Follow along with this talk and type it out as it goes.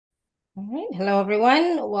All right. Hello,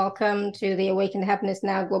 everyone. Welcome to the Awaken to Happiness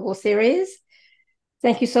Now Global Series.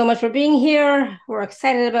 Thank you so much for being here. We're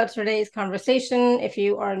excited about today's conversation. If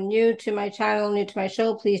you are new to my channel, new to my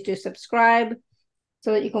show, please do subscribe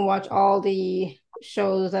so that you can watch all the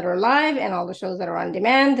shows that are live and all the shows that are on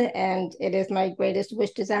demand. And it is my greatest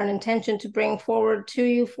wish, desire, and intention to bring forward to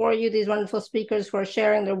you, for you, these wonderful speakers who are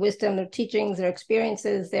sharing their wisdom, their teachings, their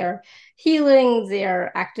experiences, their healings,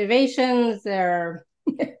 their activations, their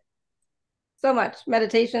so much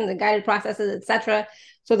meditations and guided processes, etc.,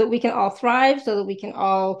 so that we can all thrive, so that we can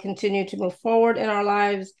all continue to move forward in our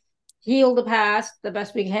lives, heal the past the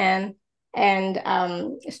best we can, and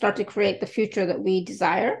start to create the future that we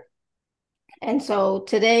desire. And so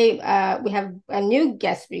today we have a new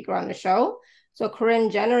guest speaker on the show. So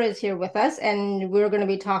Corrinne Jenner is here with us, and we're going to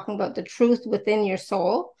be talking about the truth within your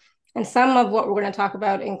soul. And some of what we're going to talk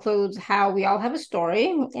about includes how we all have a story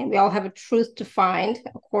and we all have a truth to find,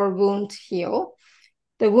 a core wound to heal.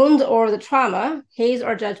 The wounds or the trauma haze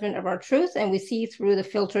our judgment of our truth, and we see through the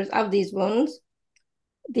filters of these wounds.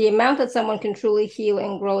 The amount that someone can truly heal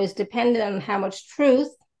and grow is dependent on how much truth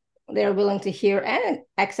they're willing to hear and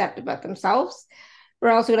accept about themselves.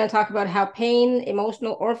 We're also going to talk about how pain,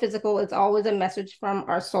 emotional or physical, is always a message from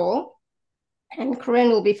our soul. And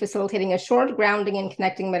Corrinne will be facilitating a short grounding and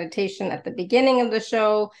connecting meditation at the beginning of the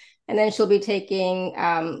show. And then she'll be taking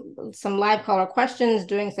some live caller questions,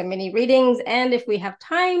 doing some mini readings. And if we have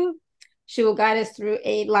time, she will guide us through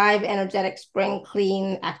a live energetic spring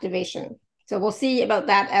clean activation. So we'll see about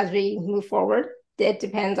that as we move forward. It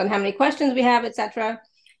depends on how many questions we have, etc.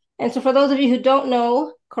 And so for those of you who don't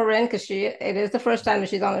know Corrinne, because it is the first time that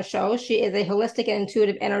she's on the show, she is a holistic and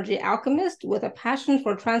intuitive energy alchemist with a passion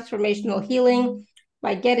for transformational healing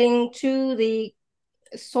by getting to the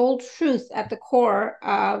soul truth at the core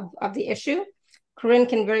of the issue. Corrinne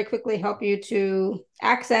can very quickly help you to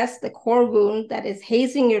access the core wound that is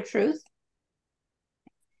hazing your truth.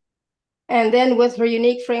 And then with her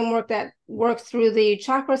unique framework that works through the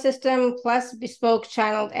chakra system, plus bespoke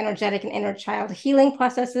channeled energetic and inner child healing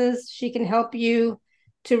processes, she can help you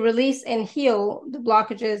to release and heal the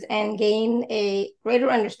blockages and gain a greater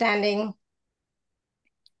understanding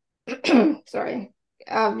sorry,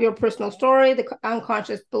 of your personal story, the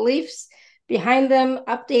unconscious beliefs behind them,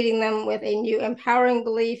 updating them with a new empowering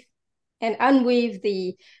belief, and unweave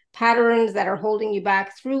the patterns that are holding you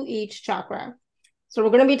back through each chakra. So we're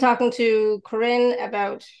going to be talking to Corrinne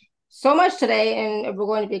about so much today, and we're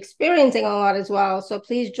going to be experiencing a lot as well. So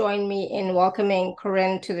please join me in welcoming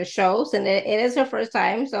Corrinne to the show. And it is her first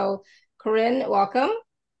time. So Corrinne, welcome.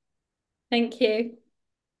 Thank you.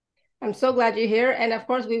 I'm so glad you're here. And of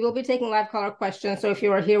course, we will be taking live caller questions. So if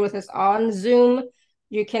you are here with us on Zoom,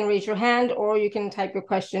 you can raise your hand or you can type your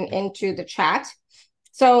question into the chat.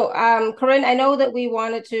 So Corrinne, I know that we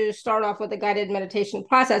wanted to start off with a guided meditation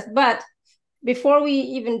process, but before we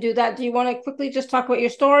even do that, do you want to quickly just talk about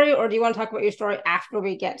your story, or do you want to talk about your story after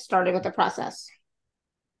we get started with the process?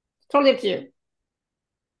 Totally up to you.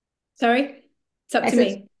 Sorry, it's up I to said,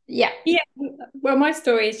 me. yeah. Yeah, well, my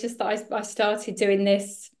story is just that I started doing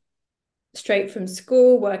this straight from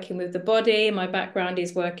school, working with the body. My background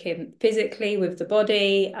is working physically with the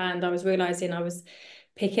body, and I was realizing I was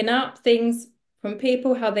picking up things from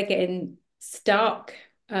people, how they're getting stuck,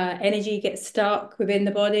 energy gets stuck within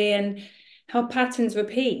the body, and how patterns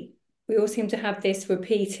repeat. We all seem to have this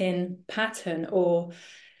repeating pattern, or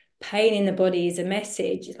pain in the body is a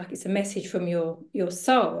message. It's like it's a message from your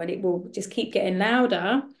soul, and it will just keep getting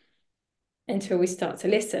louder until we start to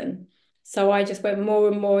listen. So I just went more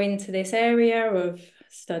and more into this area of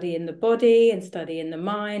studying the body and studying the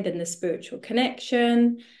mind and the spiritual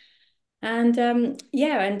connection, and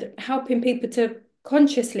and helping people to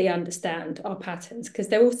consciously understand our patterns, because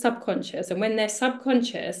they're all subconscious, and when they're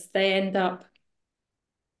subconscious they end up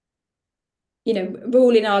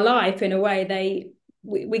ruling our life in a way.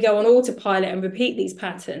 We go on autopilot and repeat these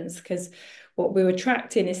patterns, because what we're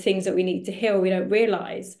attracting is things that we need to heal, we don't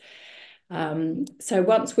realize. So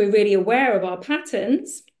once we're really aware of our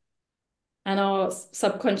patterns and our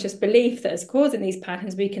subconscious belief that is causing these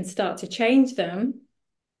patterns, we can start to change them.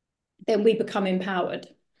 Then we become empowered.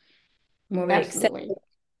 When we accept Absolutely.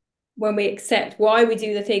 when we accept why we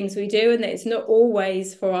do the things we do, and that it's not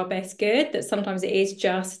always for our best good, that sometimes it is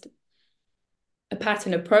just a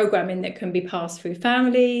pattern of programming that can be passed through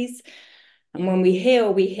families. And when we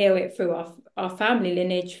heal it through our family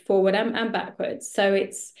lineage, forward and backwards. So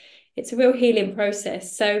it's a real healing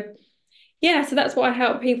process. So yeah, so that's what I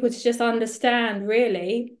help people to just understand,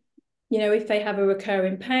 really, if they have a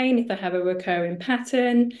recurring pain, if they have a recurring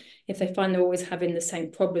pattern, if they find they're always having the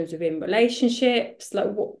same problems within relationships, like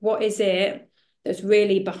what is it that's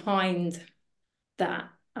really behind that.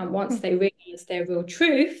 And once they realize their real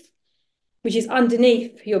truth, which is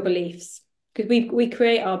underneath your beliefs, because we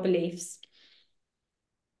create our beliefs,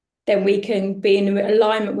 then we can be in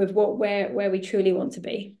alignment with where we truly want to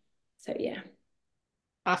be. So yeah.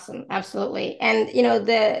 Awesome. Absolutely. And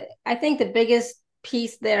I think the biggest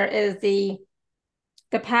piece there is the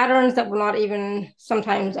patterns that we're not even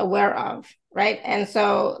sometimes aware of, right? And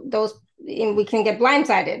so we can get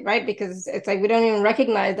blindsided, right? Because it's like we don't even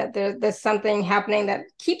recognize that there's something happening that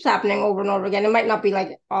keeps happening over and over again. It might not be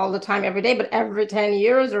like all the time every day, but every 10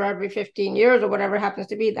 years or every 15 years or whatever it happens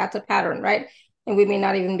to be, that's a pattern, right? And we may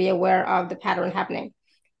not even be aware of the pattern happening.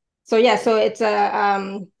 So yeah, so it's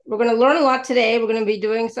we're going to learn a lot today. We're going to be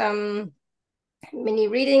doing some mini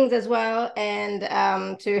readings as well,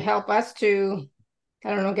 and to help us to, I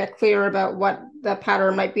don't know, get clear about what the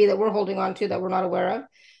pattern might be that we're holding on to that we're not aware of.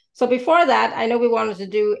 So before that, I know we wanted to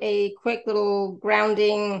do a quick little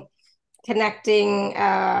grounding, connecting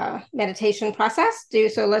meditation process.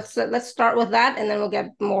 So let's start with that, and then we'll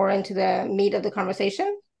get more into the meat of the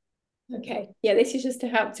conversation. Okay. Yeah, this is just to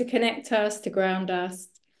help to connect us, to ground us.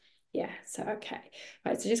 Yeah, so okay.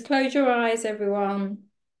 Right, so just close your eyes, everyone.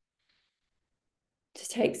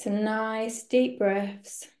 Just take some nice deep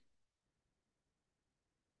breaths.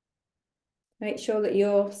 Make sure that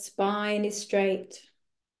your spine is straight,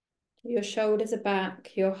 your shoulders are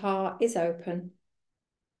back, your heart is open.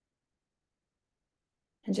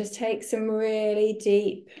 And just take some really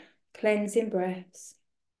deep cleansing breaths.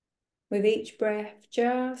 With each breath,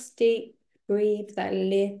 just deep, breathe that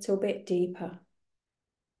little bit deeper.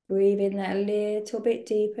 Breathing that little bit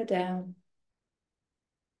deeper down.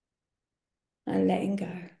 And letting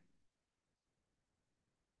go.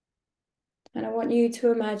 And I want you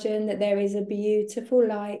to imagine that there is a beautiful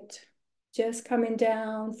light just coming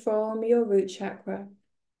down from your root chakra,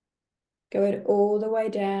 going all the way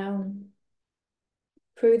down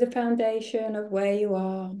through the foundation of where you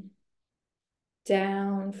are,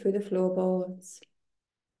 down through the floorboards,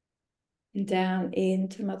 and down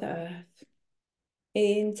into Mother Earth,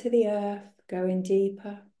 into the earth, going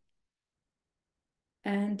deeper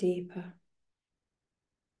and deeper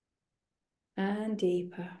and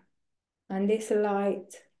deeper. And this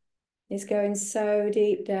light is going so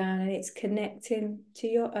deep down, and it's connecting to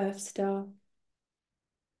your Earth star.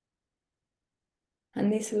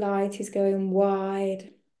 And this light is going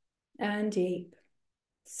wide and deep,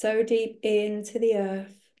 so deep into the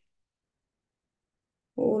earth.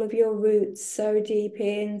 All of your roots so deep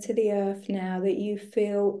into the earth now that you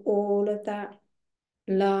feel all of that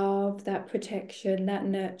love, that protection, that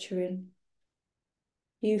nurturing.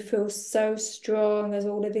 You feel so strong as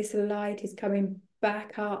all of this light is coming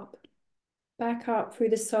back up through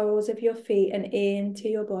the soles of your feet and into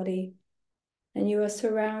your body. And you are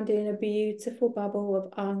surrounded in a beautiful bubble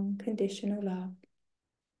of unconditional love.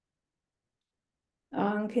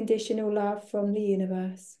 Unconditional love from the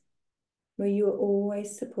universe, where you are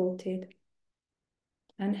always supported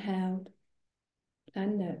and held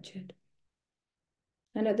and nurtured.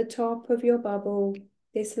 And at the top of your bubble,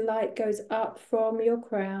 this light goes up from your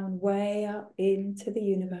crown, way up into the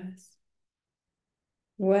universe,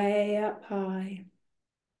 way up high,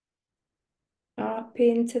 up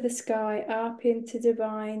into the sky, up into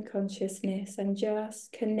divine consciousness, and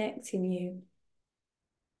just connecting you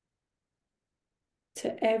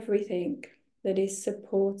to everything that is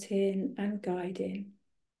supporting and guiding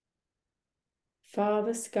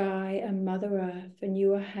Father Sky and Mother Earth, and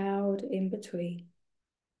you are held in between.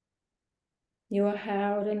 You are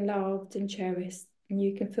held and loved and cherished, and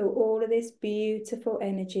you can feel all of this beautiful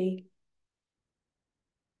energy.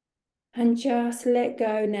 And just let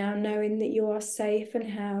go now, knowing that you are safe and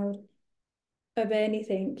held of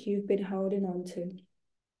anything you've been holding on to.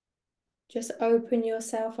 Just open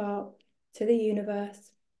yourself up to the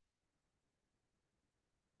universe.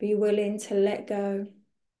 Be willing to let go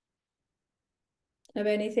of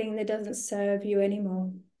anything that doesn't serve you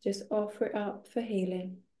anymore. Just offer it up for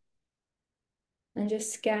healing. And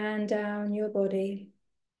just scan down your body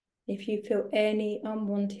if you feel any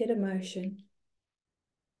unwanted emotion.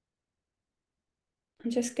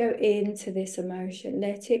 And just go into this emotion.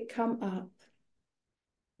 Let it come up.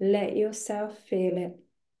 Let yourself feel it.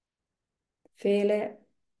 Feel it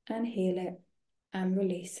and heal it and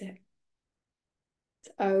release it.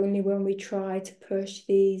 It's only when we try to push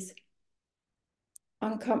these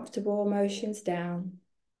uncomfortable emotions down,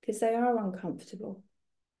 because they are uncomfortable.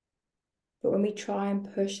 But when we try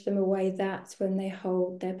and push them away, that's when they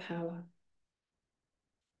hold their power.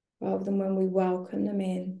 Rather than when we welcome them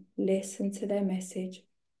in, listen to their message.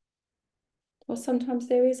 Or sometimes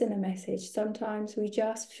there isn't a message. Sometimes we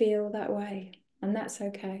just feel that way. And that's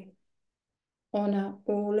okay. Honor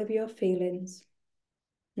all of your feelings,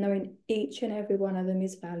 knowing each and every one of them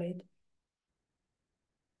is valid.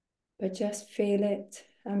 But just feel it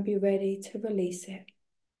and be ready to release it.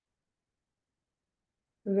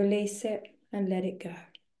 Release it and let it go.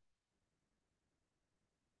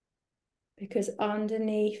 Because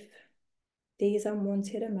underneath these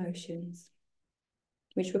unwanted emotions,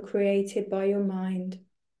 which were created by your mind,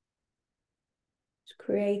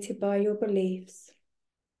 created by your beliefs,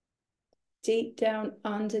 deep down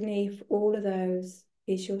underneath all of those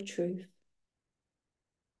is your truth.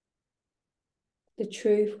 The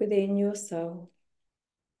truth within your soul.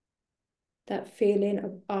 That feeling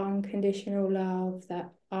of unconditional love, that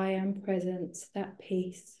I am presence, that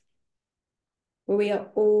peace. Where we are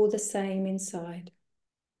all the same inside.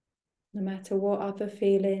 No matter what other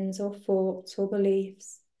feelings or thoughts or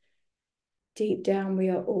beliefs, deep down we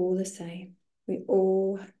are all the same. We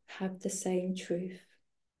all have the same truth.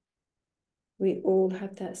 We all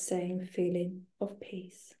have that same feeling of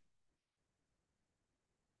peace.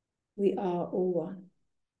 We are all one.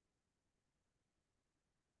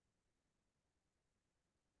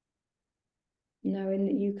 Knowing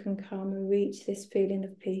that you can come and reach this feeling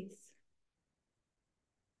of peace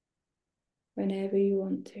whenever you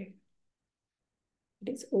want to.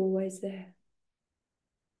 But it's always there.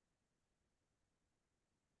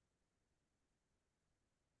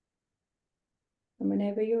 And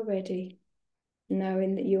whenever you're ready,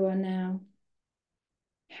 knowing that you are now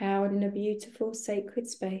held in a beautiful sacred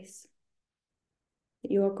space,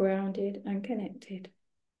 that you are grounded and connected,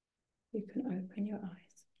 you can open your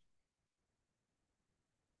eyes.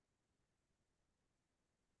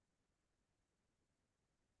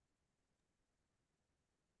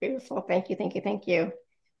 Beautiful. Thank you, thank you, thank you.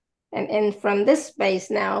 And from this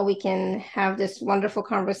space now, we can have this wonderful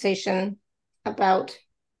conversation about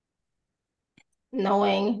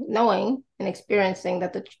knowing and experiencing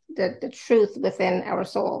that the truth within our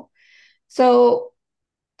soul. So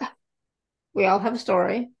we all have a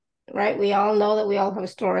story, right? We all know that we all have a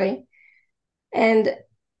story. And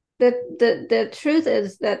the truth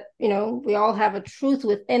is that, you know, we all have a truth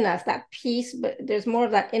within us, that peace, but there's more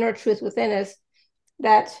of that inner truth within us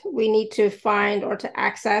that we need to find or to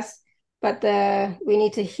access. But we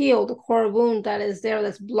need to heal the core wound that is there,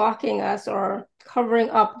 that's blocking us or covering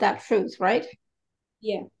up that truth, right?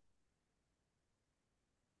 Yeah.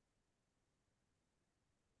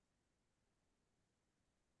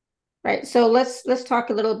 Right. So let's talk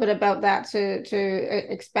a little bit about that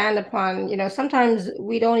to expand upon, you know, sometimes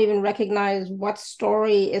we don't even recognize what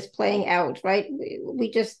story is playing out, right? We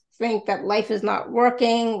just think that life is not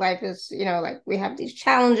working, life is, you know, like we have these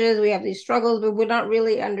challenges, we have these struggles, but we're not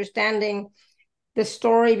really understanding the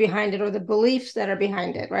story behind it or the beliefs that are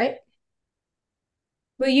behind it, right?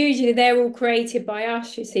 Well, usually they're all created by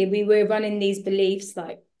us, you see. We're running these beliefs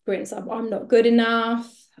like, for instance, I'm not good enough,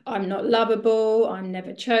 I'm not lovable, I'm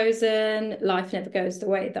never chosen, life never goes the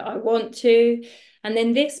way that I want to. And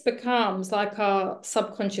then this becomes like our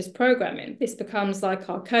subconscious programming. This becomes like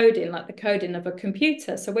our coding, like the coding of a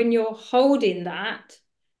computer. So when you're holding that,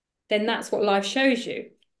 then that's what life shows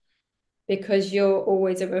you, because you're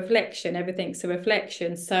always a reflection, everything's a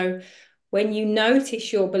reflection. So when you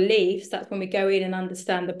notice your beliefs, that's when we go in and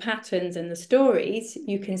understand the patterns and the stories,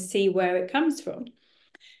 you can see where it comes from.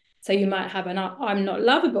 So you might have an I'm not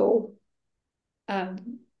lovable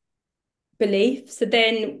belief. So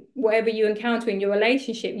then whatever you encounter in your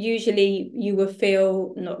relationship, usually you will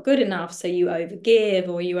feel not good enough. So you overgive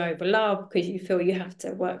or you overlove because you feel you have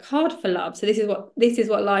to work hard for love. So this is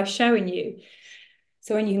what life's showing you.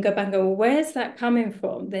 So when you can go back and go, well, where's that coming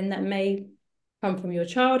from? Then that may come from your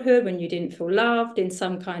childhood when you didn't feel loved in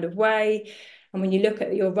some kind of way. And when you look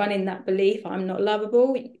at you're running that belief, I'm not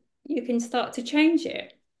lovable, you can start to change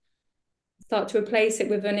it. Start to replace it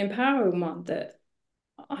with an empowering one that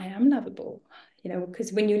I am lovable. You know,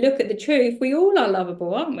 because when you look at the truth, we all are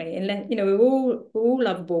lovable, aren't we? And you know, we're all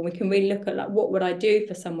lovable. We can really look at like, what would I do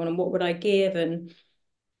for someone and what would I give? And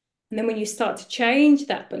then when you start to change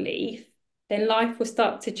that belief, then life will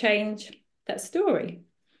start to change that story.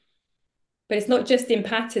 But it's not just in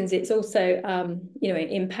patterns, it's also, you know,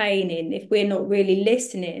 in pain, in if we're not really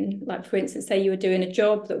listening, like for instance, say you were doing a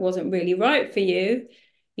job that wasn't really right for you,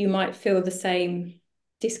 you might feel the same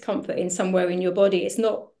discomfort in somewhere in your body. It's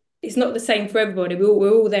not the same for everybody.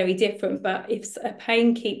 We're all very different, but if a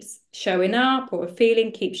pain keeps showing up or a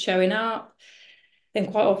feeling keeps showing up,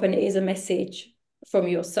 then quite often it is a message from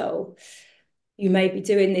your soul. You may be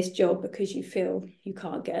doing this job because you feel you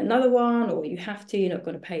can't get another one, or you have to, you're not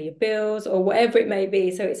going to pay your bills, or whatever it may be.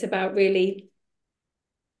 So it's about really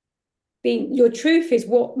being your truth is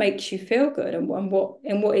what makes you feel good, and what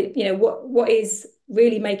it, what is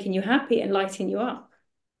really making you happy and lighting you up.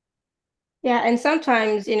 Yeah, and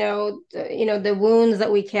sometimes, the wounds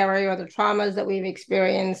that we carry or the traumas that we've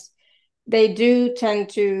experienced, they do tend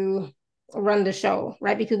to run the show,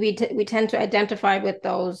 right? Because we tend to identify with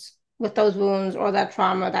those wounds or that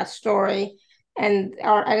trauma, that story, and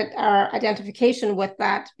our identification with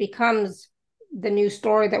that becomes the new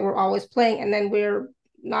story that we're always playing, and then we're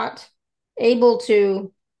not able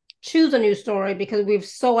to choose a new story because we've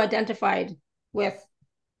so identified with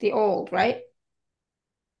the old, right?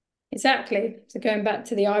 Exactly. So going back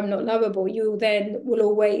to the I'm not lovable, you then will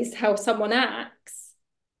always how someone acts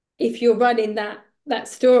if you're running that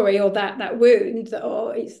story or that wound,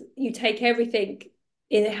 or it's you take everything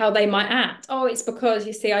in how they might act. Oh, it's because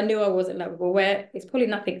you see, I knew I wasn't lovable, where it's probably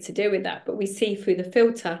nothing to do with that, but we see through the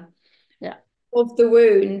filter Yeah. of the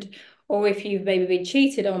wound. Or if you've maybe been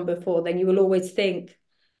cheated on before, then you will always think,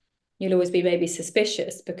 you'll always be maybe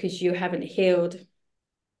suspicious because you haven't healed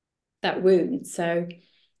that wound. So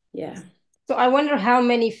yeah. So I wonder how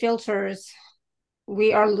many filters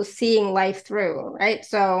we are seeing life through, right?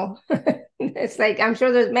 So it's like I'm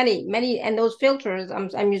sure there's many, and those filters.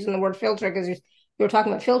 I'm using the word filter because you're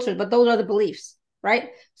talking about filters, but those are the beliefs, right?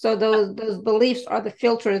 So those beliefs are the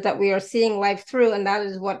filters that we are seeing life through, and that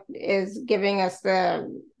is what is giving us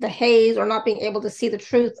the haze, or not being able to see the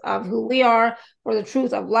truth of who we are, or the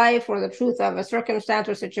truth of life, or the truth of a circumstance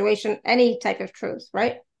or situation, any type of truth,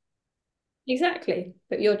 right? Exactly.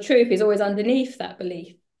 But your truth is always underneath that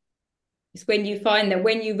belief. It's when you find them,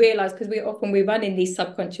 when you realize, because we run in these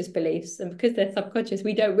subconscious beliefs, and because they're subconscious,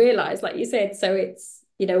 we don't realize, like you said. So it's,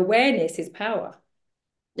 awareness is power.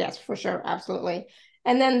 Yes, for sure, absolutely.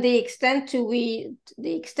 And then the extent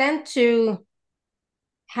to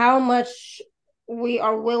how much we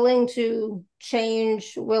are willing to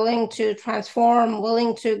change, willing to transform,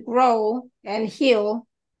 willing to grow and heal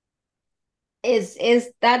is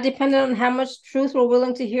that dependent on how much truth we're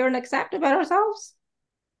willing to hear and accept about ourselves?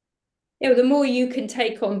 The more you can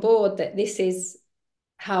take on board that this is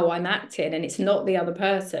how I'm acting and it's not the other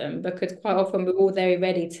person, because quite often we're all very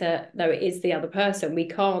ready to know it is the other person. We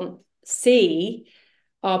can't see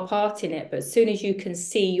our part in it, but as soon as you can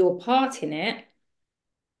see your part in it,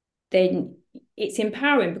 then it's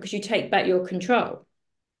empowering because you take back your control.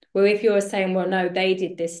 Where if you're saying, well, no, they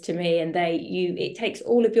did this to me, and it takes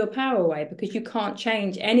all of your power away because you can't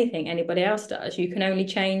change anything anybody else does. You can only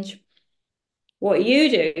change what you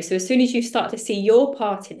do. So as soon as you start to see your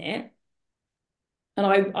part in it, and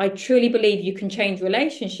I truly believe you can change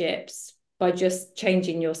relationships by just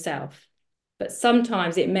changing yourself. But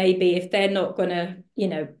sometimes it may be if they're not going to,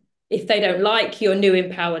 if they don't like your new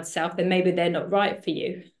empowered self, then maybe they're not right for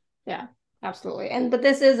you. Yeah, absolutely. But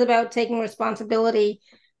this is about taking responsibility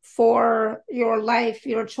for your life,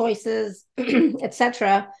 your choices,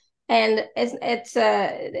 etc. And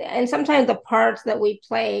and sometimes the parts that we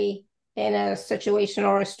play in a situation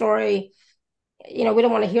or a story, we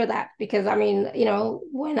don't want to hear that, because I mean,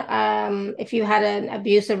 when if you had an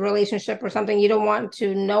abusive relationship or something, you don't want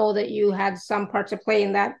to know that you had some part to play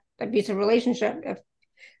in that abusive relationship. If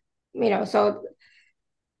so,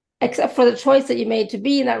 except for the choice that you made to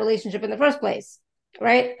be in that relationship in the first place,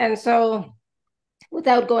 right? And so,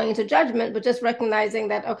 without going into judgment, but just recognizing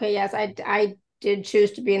that, okay, yes, I did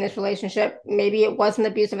choose to be in this relationship. Maybe it wasn't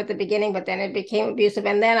abusive at the beginning, but then it became abusive,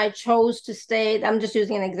 and then I chose to stay. I'm just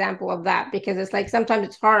using an example of that because it's like sometimes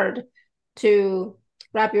it's hard to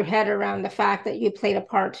wrap your head around the fact that you played a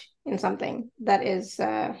part in something that is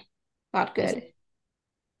not good.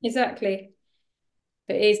 Exactly.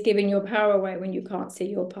 But it is giving your power away when you can't see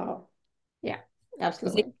your part. Yeah, Because if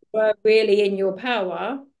absolutely. you were really in your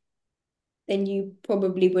power, then you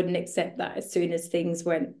probably wouldn't accept that as soon as things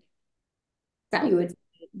went. South. You would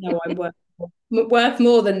know I'm worth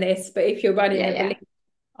more than this. But if you're running Yeah, a yeah. belief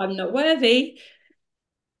I'm not worthy.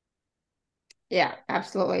 Yeah,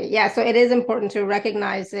 absolutely. Yeah, so it is important to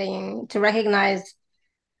recognize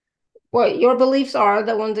what your beliefs are,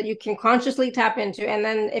 the ones that you can consciously tap into, and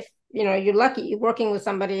then if you're lucky, you're working with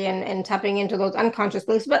somebody and tapping into those unconscious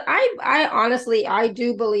beliefs. But I honestly, I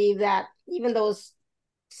do believe that even those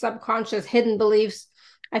subconscious hidden beliefs,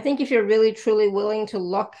 I think if you're really truly willing to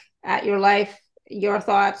look at your life, your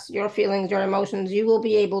thoughts, your feelings, your emotions, you will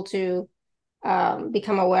be able to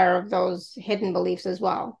become aware of those hidden beliefs as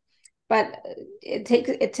well. But it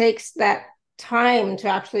takes that time to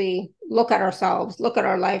actually look at ourselves, look at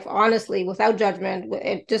our life honestly, without judgment,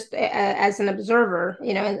 it just as an observer,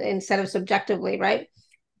 instead of subjectively, right?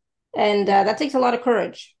 And Yeah. that takes a lot of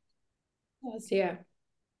courage, Yeah.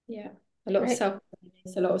 Yeah. A lot of right? self,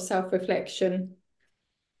 a lot of self-reflection.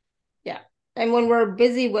 Yeah. And when we're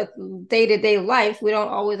busy with day-to-day life, we don't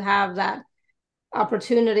always have that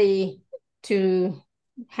opportunity to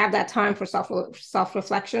have that time for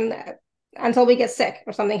self-reflection until we get sick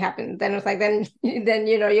or something happens. Then it's like then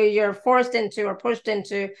you're forced into or pushed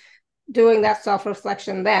into doing that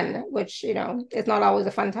self-reflection then, which is not always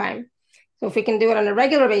a fun time. So if we can do it on a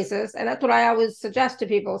regular basis, and that's what I always suggest to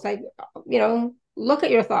people, it's like, look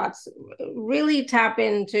at your thoughts, really tap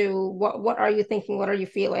into what are you thinking, what are you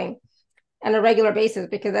feeling on a regular basis,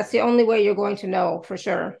 because that's the only way you're going to know for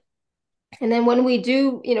sure. And then when we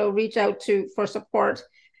do, reach out to for support,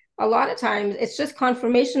 a lot of times it's just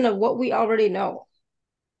confirmation of what we already know.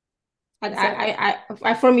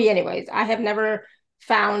 Exactly. For me, anyways, I have never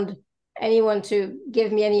found anyone to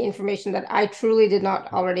give me any information that I truly did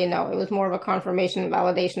not already know. It was more of a confirmation and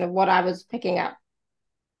validation of what I was picking up,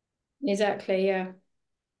 Exactly. Yeah.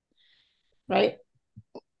 right?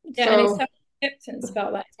 Yeah. And it's So, self-acceptance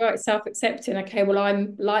about that. Right. Self-accepting. Okay. Well,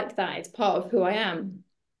 I'm like that. It's part of who I am.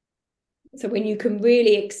 So when you can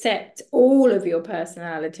really accept all of your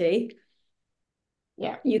personality,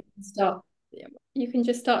 yeah. you can start, you can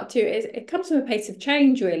just start to, it comes from a place of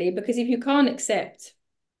change, really, because if you can't accept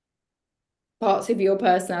parts of your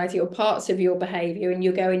personality or parts of your behavior and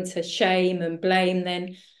you go into shame and blame,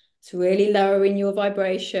 then it's really lowering your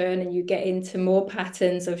vibration and you get into more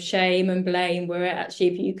patterns of shame and blame, where actually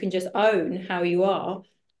if you can just own how you are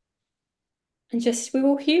and just, we're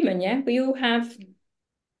all human, yeah, we all have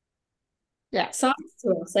Yeah. sides to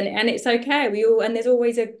us, and it's okay, we all, and there's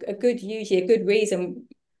always a good, usually a good reason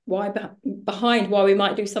why behind why we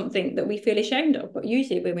might do something that we feel ashamed of. But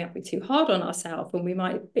usually we might be too hard on ourselves and we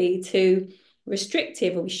might be too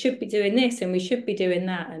restrictive, or we should be doing this and we should be doing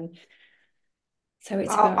that. And so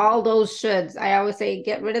it's about All those shoulds. I always say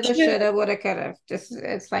get rid of the should. shoulda, woulda, coulda. Just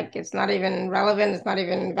it's like it's not even relevant, it's not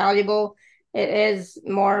even valuable. It is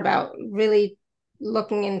more about really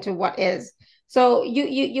looking into what is. So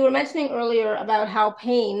you were mentioning earlier about how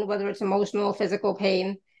pain, whether it's emotional, physical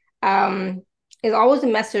pain, um, is always a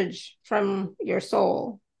message from your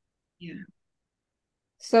soul. Yeah.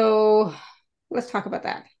 So let's talk about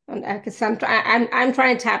that. Because I'm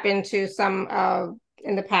trying to tap into some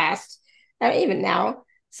in the past, even now,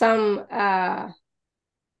 some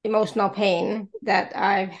emotional pain that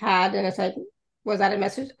I've had, and it's like, was that a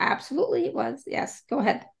message? Absolutely, it was. Yes, go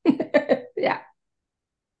ahead. Yeah,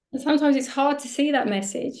 And sometimes it's hard to see that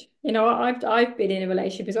message. I've been in a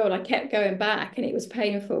relationship as well. I kept going back and it was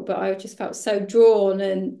painful, but I just felt so drawn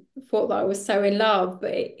and thought that I was so in love.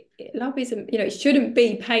 But love isn't, it shouldn't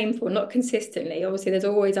be painful, not consistently. Obviously, there's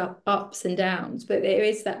always ups and downs, but there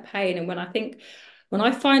is that pain. And when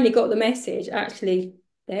I finally got the message, actually,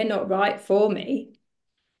 they're not right for me.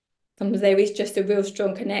 Sometimes there is just a real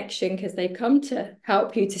strong connection because they come to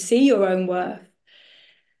help you to see your own worth.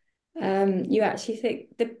 You actually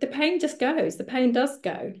think the pain just goes, the pain does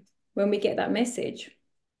go when we get that message.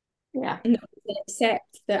 yeah, And we can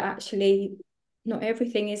accept that actually not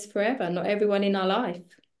everything is forever, not everyone in our life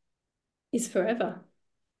is forever.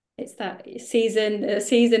 It's that a season,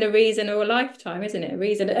 a reason, or a lifetime, isn't it?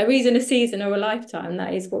 A season, or a lifetime.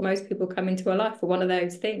 That is what most people come into our life for, one of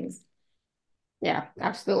those things. yeah,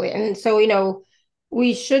 absolutely. And so,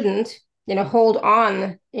 we shouldn't, hold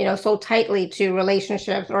on, so tightly to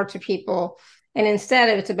relationships or to people. And instead,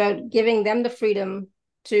 it's about giving them the freedom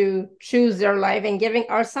to choose their life and giving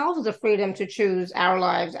ourselves the freedom to choose our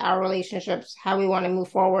lives, our relationships, how we want to move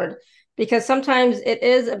forward. Because sometimes it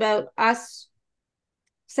is about us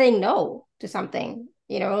saying no to something,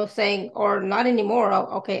 saying, or not anymore.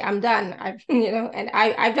 Oh, okay, I'm done. And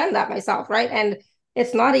I've done that myself, right? And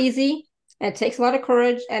it's not easy. And it takes a lot of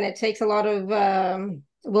courage and it takes a lot of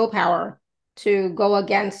willpower to go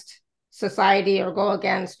against society or go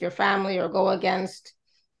against your family or go against,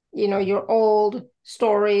 your old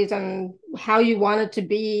stories and how you wanted to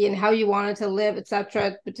be and how you wanted to live,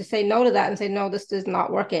 etc. But to say no to that and say, no, this is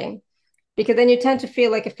not working. Because then you tend to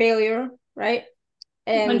feel like a failure, right?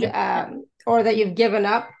 And 100%. or that you've given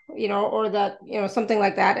up, or that something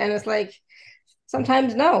like that. And it's like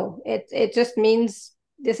sometimes no, it just means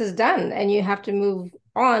this is done, and you have to move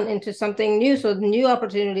on into something new, so new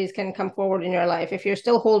opportunities can come forward in your life. If you're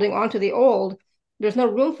still holding on to the old, there's no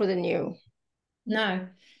room for the new. No.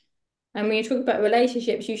 And when you talk about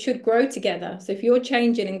relationships, you should grow together. So if you're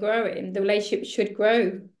changing and growing, the relationship should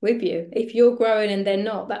grow with you. If you're growing and they're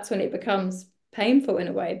not, that's when it becomes painful in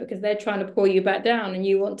a way, because they're trying to pull you back down and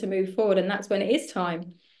you want to move forward. And that's when it is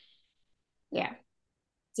time Yeah,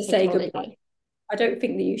 to I say totally goodbye. agree. I don't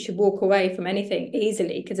think that you should walk away from anything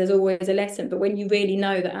easily, because there's always a lesson. But when you really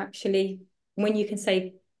know that actually, when you can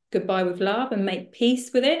say goodbye with love and make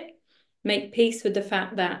peace with it, make peace with the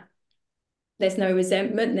fact that there's no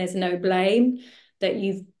resentment, there's no blame, that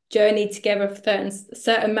you've journeyed together for a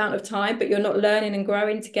certain amount of time, but you're not learning and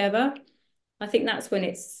growing together. I think that's when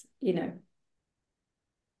it's, Yeah.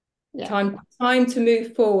 time to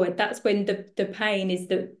move forward. That's when the pain is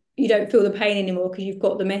that you don't feel the pain anymore because you've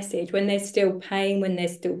got the message. When there's still pain, when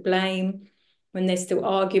there's still blame, when there's still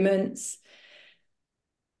arguments,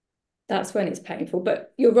 that's when it's painful.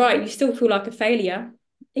 But you're right, you still feel like a failure.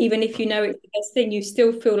 Even if you know it's the best thing, you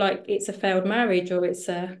still feel like it's a failed marriage or it's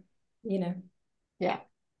a, Yeah.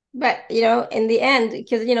 But in the end,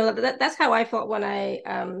 because that's how I felt when I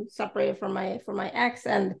separated from my ex.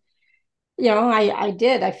 And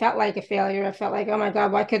I felt like a failure. I felt like, oh my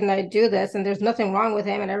God, why couldn't I do this? And there's nothing wrong with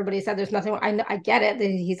him. And everybody said there's nothing. I get it.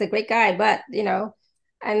 He's a great guy, but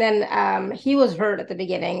and then he was hurt at the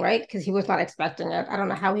beginning, right? Because he was not expecting it. I don't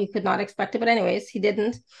know how he could not expect it, but anyways, he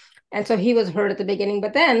didn't. And so he was hurt at the beginning,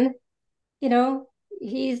 but then,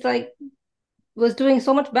 he's like was doing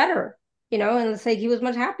so much better, and it's like he was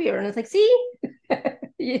much happier. And it's like, see,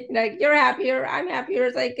 you're happier, I'm happier.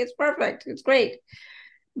 It's like it's perfect, it's great.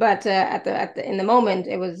 But at the in the moment,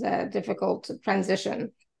 it was a difficult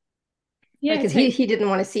transition, yeah, because he didn't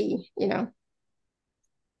want to see.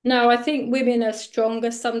 No, I think women are stronger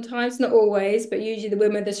sometimes, not always, but usually the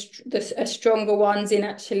women are stronger ones in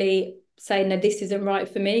actually saying, no, this isn't right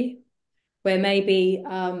for me. Where maybe,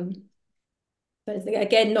 but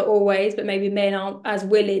again, not always, but maybe men aren't as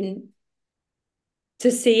willing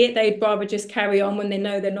to see it. They'd rather just carry on when they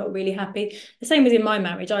know they're not really happy. The same as in my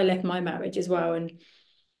marriage. I left my marriage as well. And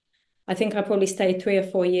I think I probably stayed 3 or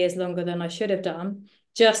 4 years longer than I should have done,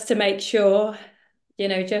 just to make sure,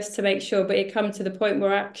 just to make sure. But it come to the point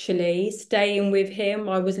where actually staying with him,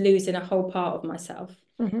 I was losing a whole part of myself.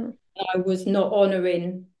 Mm-hmm. I was not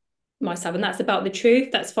honoring myself. And that's about the truth.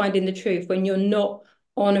 That's finding the truth when you're not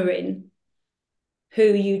honoring who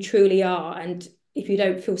you truly are. And if you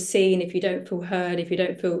don't feel seen, if you don't feel heard, if you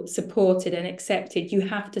don't feel supported and accepted, you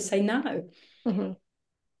have to say no. Mm-hmm.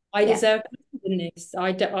 I Yeah, deserve this.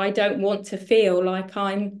 I don't want to feel like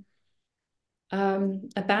I'm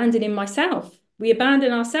abandoning myself. We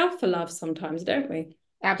abandon ourselves for love sometimes, don't we?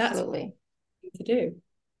 That's what absolutely. we need to do.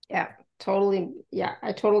 Yeah, totally. Yeah,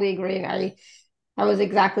 I totally agree. And I was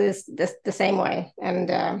exactly this the same way. And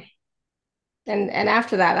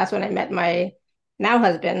after that, that's when I met my now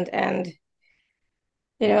husband. And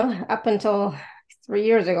up until 3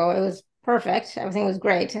 years ago, it was perfect. Everything was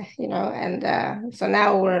great. And so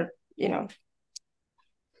now we're,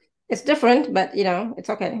 it's different, but it's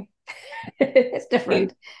okay. It's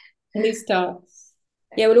different. New starts.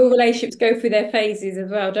 Yeah, well, all relationships go through their phases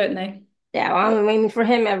as well, don't they? Yeah, well, I mean, for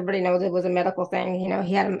him, everybody knows it was a medical thing.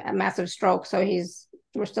 He had a massive stroke, so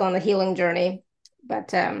we're still on the healing journey.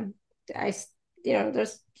 But I,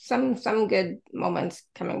 there's some good moments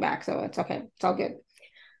coming back, so it's okay. It's all good.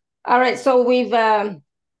 All right, so we're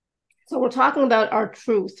talking about our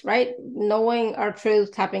truth, right? Knowing our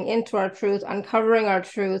truth, tapping into our truth, uncovering our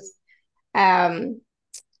truth. Um,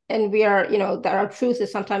 and we are, that our truth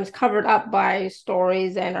is sometimes covered up by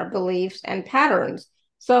stories and our beliefs and patterns.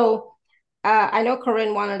 So I know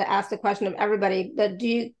Corrinne wanted to ask the question of everybody, but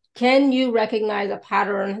can you recognize a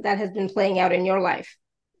pattern that has been playing out in your life,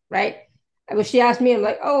 right? When she asked me, I'm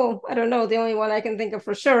like, oh, I don't know. The only one I can think of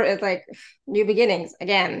for sure is like new beginnings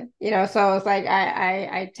again, So it's like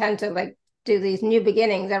I tend to like do these new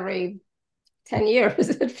beginnings every 10 years,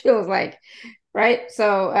 it feels like, right?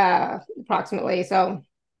 So approximately. So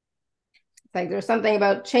it's like there's something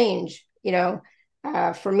about change,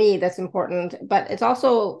 for me that's important, but it's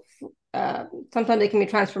also sometimes it can be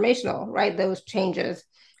transformational, right? Those changes.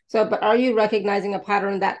 So, but are you recognizing a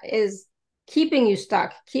pattern that is keeping you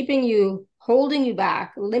stuck, keeping you, holding you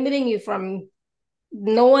back, limiting you from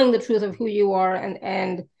knowing the truth of who you are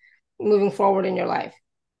and moving forward in your life?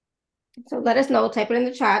 So let us know, type it in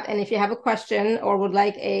the chat. And if you have a question or would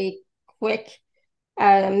like a quick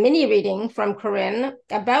mini reading from Corrinne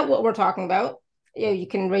about what we're talking about, you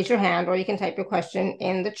can raise your hand or you can type your question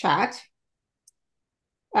in the chat.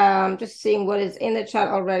 Just seeing what is in the chat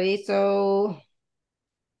already. So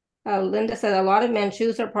Linda said a lot of men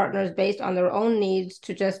choose their partners based on their own needs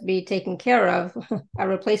to just be taken care of, a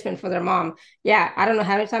replacement for their mom. Yeah, I don't know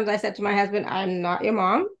how many times I said to my husband, I'm not your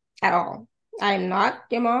mom at all. I'm not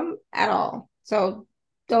your mom at all. So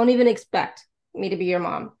don't even expect me to be your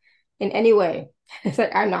mom in any way. It's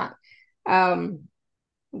like, I'm not.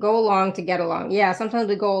 Go along to get along. Yeah, sometimes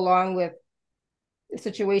we go along with the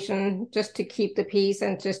situation just to keep the peace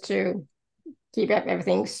and just to keep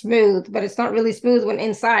everything smooth, but it's not really smooth when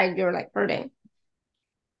inside you're like hurting.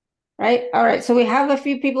 Right? All right. So we have a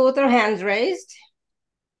few people with their hands raised.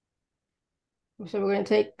 So we're going to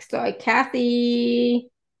take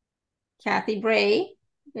Kathy Bray.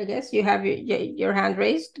 I guess you have your hand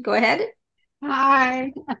raised. Go ahead.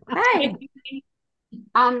 Hi. Hi.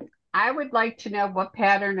 I would like to know what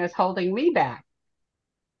pattern is holding me back.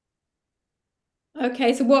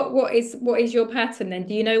 Okay, so what is your pattern then?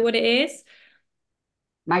 Do you know what it is?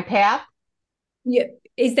 My path? Yeah.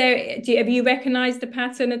 Have you recognized the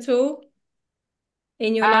pattern at all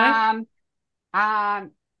in your life? Um,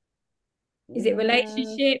 um, Is it mm,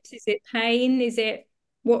 relationships? Is it pain? Is it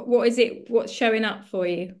what is it? What's showing up for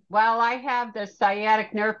you? well, I have the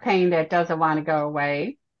sciatic nerve pain that doesn't want to go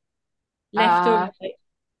away. Left or Uh, right?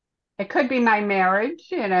 it could be my marriage,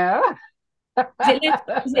 you know.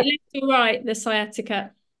 Is it left or right, the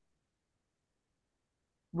sciatica?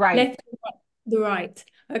 Right. Left or right? The right.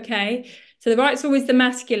 Okay. So the right's always the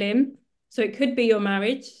masculine. So it could be your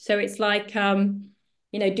marriage. So it's like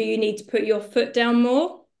do you need to put your foot down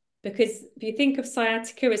more? Because if you think of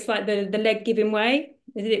sciatica, it's like the leg giving way.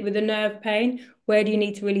 Is it with the nerve pain? Where do you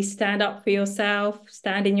need to really stand up for yourself,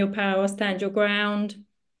 stand in your power, stand your ground?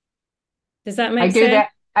 Does that I make do sense?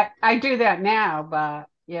 that. I do that now, but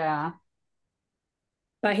yeah.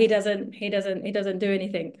 But he doesn't do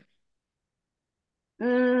anything.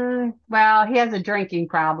 Well, he has a drinking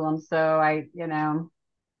problem, so I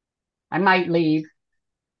might leave.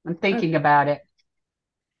 I'm thinking Okay. about it.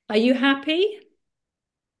 Are you happy?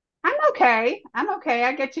 I'm okay. I'm okay.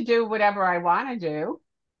 I get to do whatever I want to do.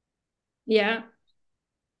 Yeah.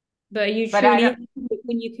 But are you But I truly don't, happy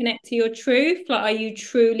when you connect to your truth? Like, are you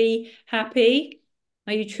truly happy?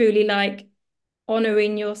 Are you truly like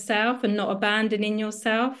honoring yourself and not abandoning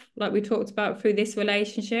yourself, like we talked about through this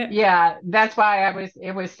relationship? yeah, that's why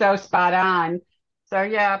it was so spot on. So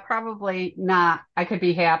yeah, probably not. I could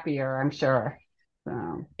be happier, I'm sure.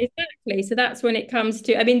 So, Exactly. So that's when it comes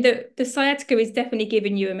to, I mean, the sciatica is definitely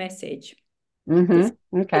giving you a message. It's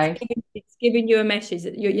okay. it's giving you a message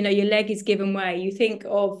that your leg is giving way. You think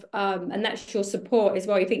of and that's your support as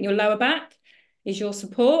well. You think your lower back is your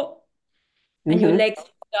support and your hmm legs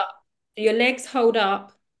hold up. So your legs hold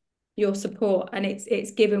up your support and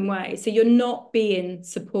it's giving way. So you're not being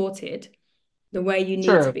supported the way you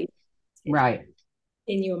need to True. be supported Right.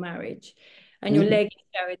 in your marriage. And your hmm leg is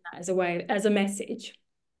showing that as a way, as a message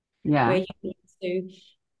where Yeah. you need to,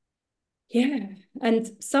 yeah. And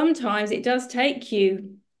sometimes it does take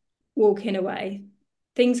you walking away.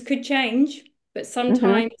 Things could change, but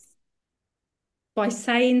hmm sometimes by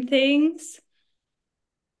saying things,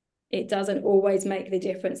 it doesn't always make the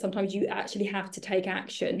difference. Sometimes you actually have to take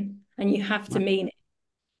action and you have to mean it.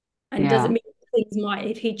 And doesn't Yeah. mean things might,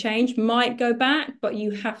 if he changed, might go back, but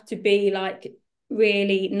you have to be like,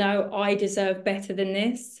 really, no, I deserve better than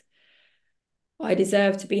this. I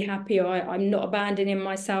deserve to be happy, or I'm not abandoning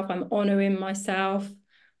myself, I'm honoring myself.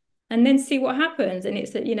 And then see what happens. And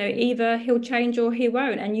it's that, either he'll change or he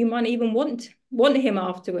won't. And you might even want him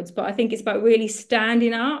afterwards. But I think it's about really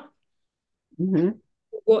standing up hmm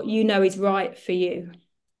for what you know is right for you,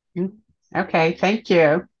 Okay. Thank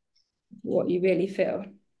you. what you really feel.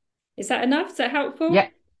 Is that enough? Is that Yeah. helpful?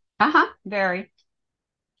 Uh-huh. Very.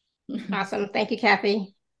 Awesome. Thank you,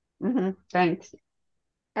 Kathy. Thanks.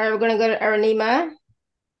 All right, we're going to go to Aranima.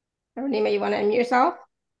 Aranima, you want to unmute yourself?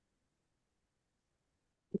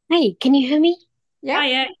 Hey, can you hear me? Yeah. Ah,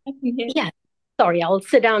 yeah, I can hear. Yeah. Sorry, I'll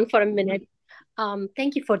sit down for a minute.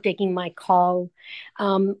 Thank you for taking my call.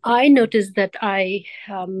 I noticed that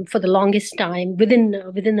for the longest time,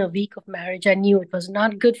 within a week of marriage, I knew it was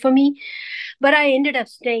not good for me. But I ended up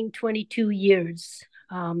staying 22 years,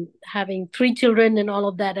 having three children and all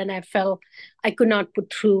of that, and I felt I could not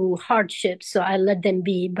put through hardships, so I let them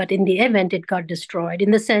be. But in the event, it got destroyed.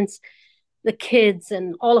 In the sense, the kids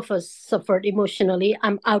and all of us suffered emotionally.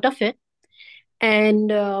 I'm out of it,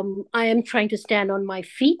 and I am trying to stand on my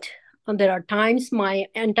feet. And there are times my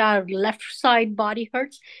entire left side body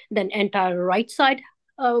hurts, then entire right side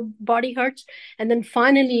body hurts, and then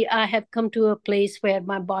finally I have come to a place where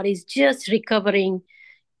my body is just recovering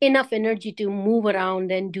enough energy to move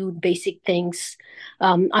around and do basic things.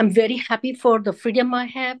 I'm very happy for the freedom I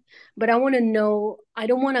have, but I want to know, I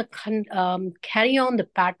don't want to carry on the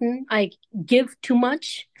pattern. I give too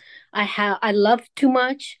much. I love too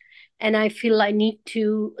much. And I feel I need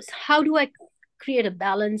to, how do I create a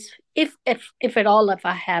balance if at all, if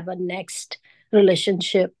I have a next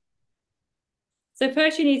relationship? So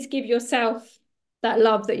first you need to give yourself that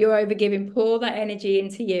love that you're overgiving. Pour that energy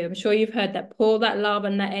into you. I'm sure you've heard that. Pour that love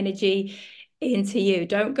and that energy into you.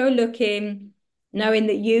 Don't go looking, knowing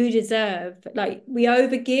that you deserve. Like we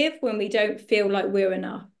overgive when we don't feel like we're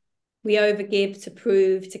enough. We overgive to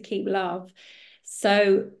prove, to keep love.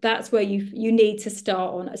 So that's where you need to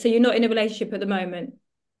start on. So you're not in a relationship at the moment?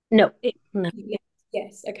 No, no.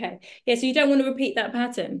 Yes, okay. Yeah, so you don't want to repeat that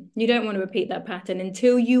pattern. You don't want to repeat that pattern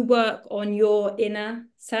until you work on your inner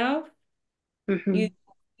self. You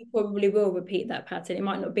probably will repeat that pattern. It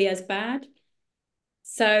might not be as bad.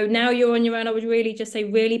 So now you're on your own, I would really just say,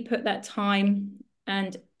 really put that time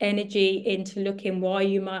and energy into looking why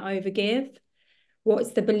you might overgive.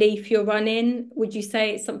 What's the belief you're running? Would you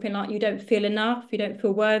say it's something like you don't feel enough, you don't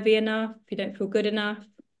feel worthy enough, you don't feel good enough?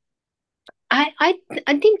 I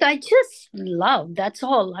think I just love. That's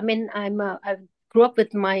all. I mean, I grew up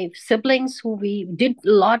with my siblings who we did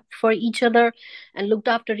a lot for each other and looked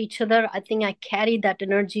after each other. I think I carry that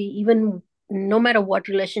energy even no matter what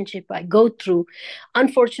relationship I go through.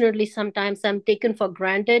 Unfortunately, sometimes I'm taken for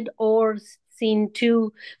granted or seen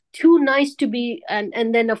too nice to be,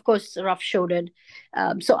 and then of course rough shouldered.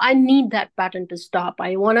 So I need that pattern to stop.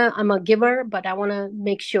 I'm a giver, but I wanna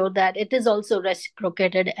make sure that it is also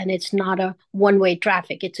reciprocated and it's not a one-way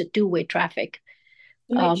traffic. It's a two-way traffic.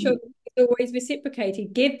 Make sure it's always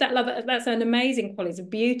reciprocated. Give that love. That's an amazing quality. It's a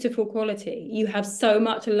beautiful quality. You have so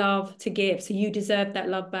much love to give, so you deserve that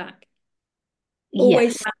love back.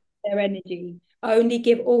 Always Yes. match their energy. Only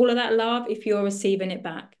give all of that love if you're receiving it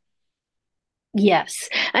back. Yes.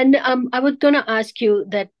 And I was going to ask you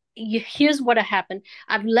that here's what happened.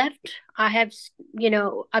 I've left. I have,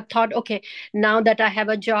 I thought, okay, now that I have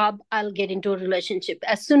a job, I'll get into a relationship.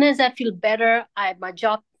 As soon as I feel better, my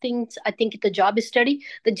job thinks, I think the job is steady,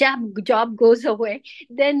 the job goes away.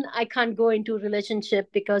 Then I can't go into a relationship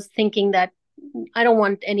because thinking that I don't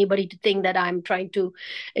want anybody to think that I'm trying to,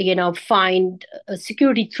 find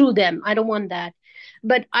security through them. I don't want that.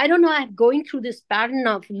 But I don't know. I'm going through this pattern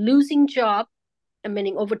of losing job,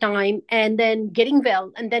 meaning over time, and then getting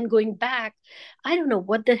well, and then going back. I don't know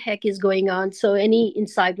what the heck is going on. So any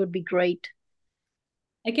insight would be great.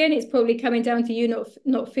 Again, it's probably coming down to you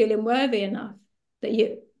not feeling worthy enough.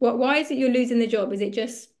 Why is it you're losing the job? Is it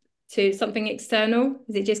just to something external?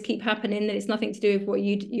 Does it just keep happening that it's nothing to do with what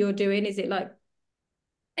you're doing? Is it like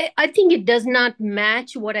I think it does not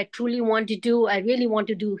match what I truly want to do. I really want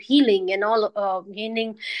to do healing and all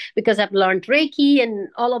healing because I've learned Reiki and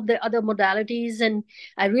all of the other modalities. And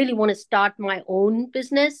I really want to start my own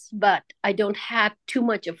business, but I don't have too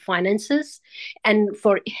much of finances. And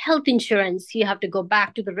for health insurance, you have to go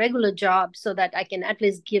back to the regular job so that I can at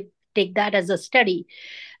least take that as a study.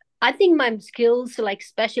 I think my skills, like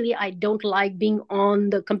especially, I don't like being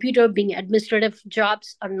on the computer, being administrative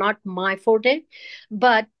jobs are not my forte.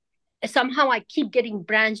 But somehow I keep getting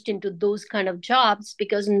branched into those kind of jobs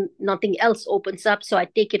because nothing else opens up. So I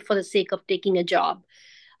take it for the sake of taking a job.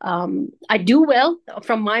 I do well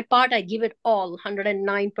from my part. I give it all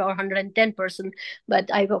 109 or 110%.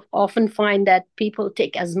 But I often find that people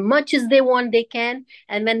take as much as they want, they can.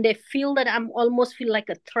 And when they feel that I'm almost feel like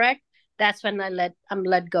a threat, that's when I'm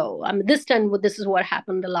let go. This time, this is what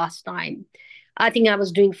happened the last time. I think I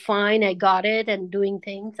was doing fine. I got it and doing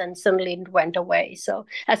things, and suddenly it went away. So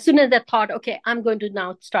as soon as I thought, okay, I'm going to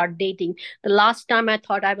now start dating. The last time I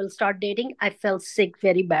thought I will start dating, I fell sick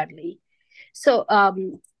very badly. So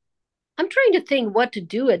I'm trying to think what to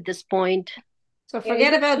do at this point. So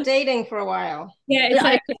forget about dating for a while. Yeah,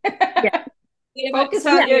 exactly. Focus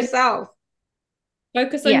on yourself.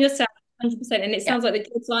 Focus on yourself 100%. And it sounds like the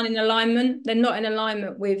jobs aren't in alignment. They're not in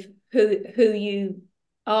alignment with who you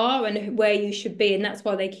are and where you should be. And that's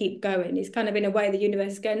why they keep going. It's kind of in a way the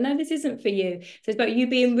universe is going, no, this isn't for you. So it's about you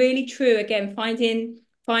being really true again,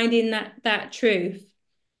 finding that truth,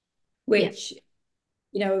 which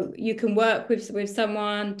you can work with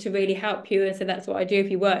someone to really help you. And so that's what I do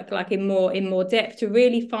if you work like in more depth to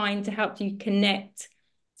really to help you connect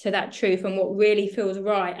to that truth and what really feels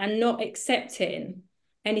right and not accepting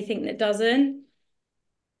anything that doesn't,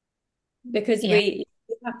 because we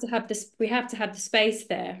have to have the space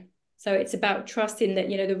there. So it's about trusting that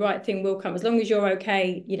the right thing will come as long as you're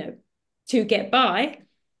okay to get by.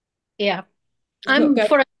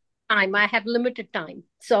 For a time, I have limited time,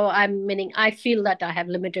 so I feel that I have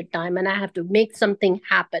limited time and I have to make something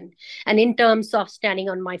happen. And in terms of standing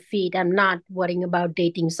on my feet, I'm not worrying about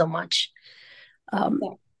dating so much.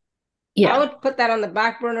 I would put that on the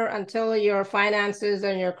back burner until your finances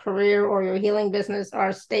and your career or your healing business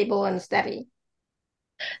are stable and steady.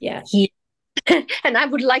 And I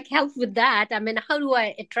would like help with that. How do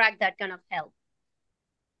I attract that kind of help?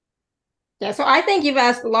 Yeah, so I think you've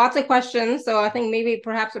asked lots of questions. So I think maybe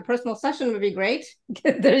perhaps a personal session would be great.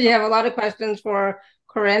 There you have a lot of questions for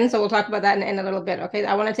Corrinne. So we'll talk about that in a little bit. Okay,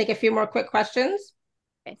 I want to take a few more quick questions.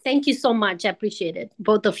 Okay. Thank you so much. I appreciate it.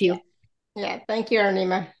 Both of you. Yeah, thank you,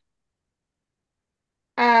 Arnima.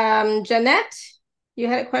 Jeanette, you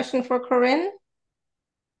had a question for Corrinne?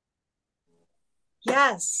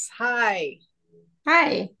 Yes. Hi.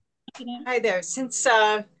 Hi. Hi there. Since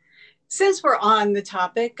we're on the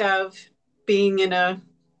topic of being in a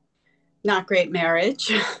not great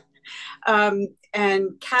marriage,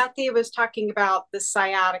 and Kathy was talking about the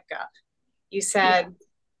sciatica. You said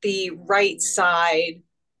the right side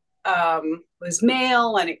was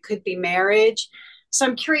male and it could be marriage. So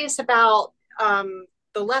I'm curious about the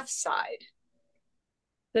left side.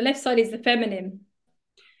 The left side is the feminine.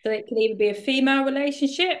 So it can either be a female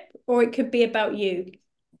relationship or it could be about you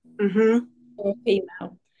Mm-hmm. or a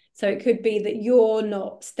female. So it could be that you're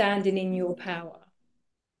not standing in your power,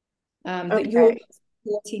 that you're not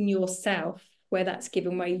supporting yourself where that's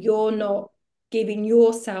given way. You're not giving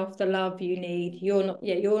yourself the love you need. You're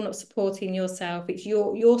not supporting yourself. It's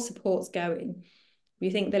your support's going.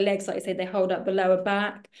 You think the legs, like I said, they hold up the lower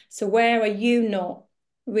back. So where are you not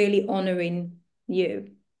really honoring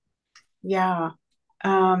you? Yeah.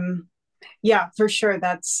 Yeah, for sure.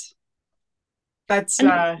 That's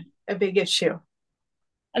a big issue.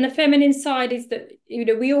 And the feminine side is that,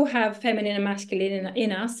 we all have feminine and masculine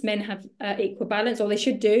in us. Men have equal balance, or they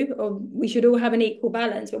should do, or we should all have an equal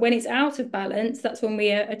balance. But when it's out of balance, that's when we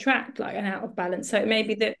attract like an out of balance. So it may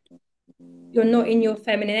be that you're not in your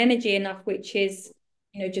feminine energy enough, which is,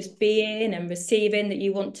 just being and receiving, that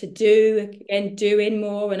you want to do and doing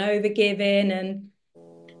more and overgiving, and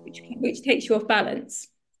which takes you off balance.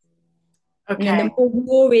 Okay. And then the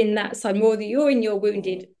more you're in that side, more that you're in your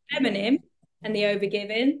wounded feminine and the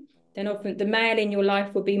overgiving, then often the male in your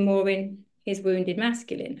life will be more in his wounded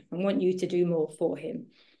masculine and want you to do more for him.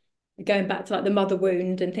 Going back to like the mother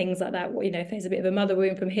wound and things like that, if there's a bit of a mother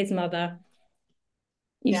wound from his mother,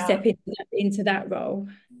 you step into that role.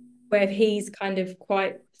 Where if he's kind of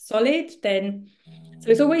quite solid, then so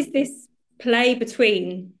it's always this play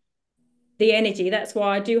between the energy. That's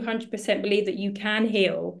why I do 100% believe that you can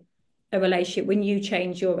heal a relationship when you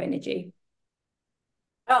change your energy.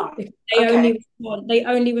 Because they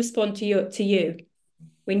only respond to you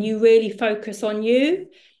when you really focus on you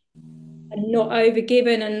and not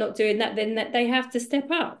overgiven and not doing that. Then they have to step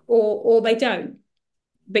up, or they don't.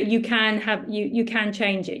 But you can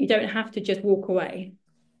change it. You don't have to just walk away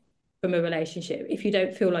from a relationship if you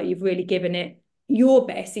don't feel like you've really given it your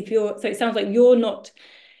best. So it sounds like you're not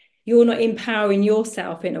empowering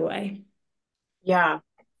yourself in a way. Yeah,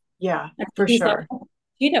 for sure. Like,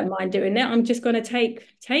 you don't mind doing that. I'm just going to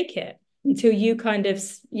take it until you kind of,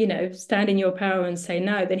 stand in your power and say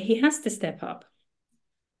no. Then he has to step up.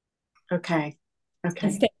 Okay. And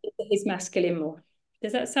step into his masculine more.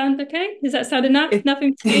 Does that sound okay? Does that sound enough? Enough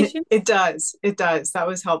information? It does. That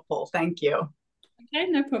was helpful. Thank you. Okay,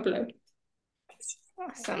 no problem.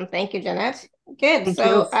 Awesome. Thank you, Jeanette. Good. Thank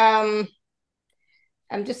so you.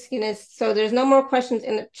 I'm just gonna, so there's no more questions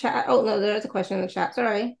in the chat. Oh no, there is a question in the chat.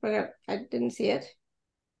 Sorry, I didn't see it.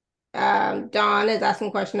 Dawn is asking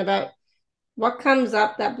a question about what comes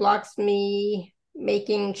up that blocks me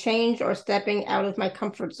making change or stepping out of my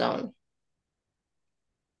comfort zone.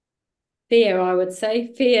 Fear, I would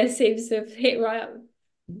say. Fear seems to have hit right up.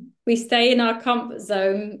 We stay in our comfort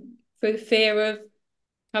zone through fear of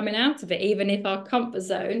coming out of it, even if our comfort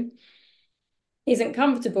zone isn't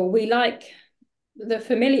comfortable. We like the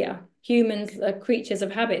familiar. Humans are creatures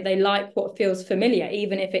of habit. They like what feels familiar,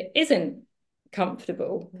 even if it isn't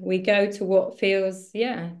comfortable. We go to what feels,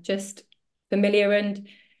 just familiar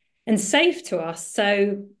and safe to us.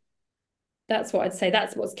 So that's what I'd say.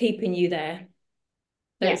 That's what's keeping you there.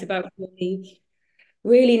 So it's about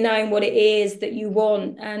really knowing what it is that you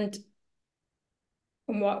want, and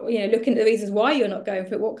what, looking at the reasons why you're not going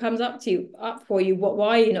for it, what comes up for you,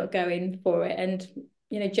 why you're not going for it, and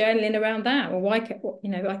journaling around that, or why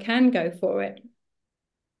I can go for it.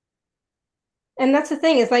 And that's the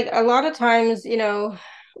thing, is like a lot of times,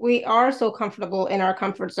 we are so comfortable in our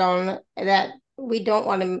comfort zone that we don't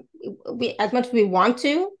want to, as much as we want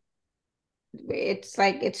to, it's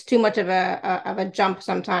like it's too much of a jump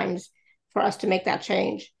sometimes for us to make that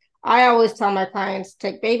change. I always tell my clients,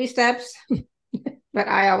 take baby steps, but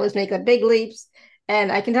I always make the big leaps.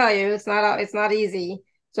 And I can tell you, it's not easy.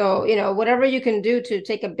 So, whatever you can do to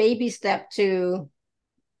take a baby step, to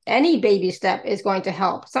any baby step, is going to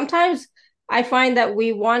help. Sometimes I find that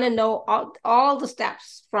we want to know all the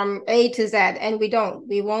steps from A to Z, and we don't.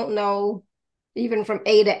 We won't know even from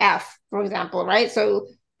A to F, for example, right? So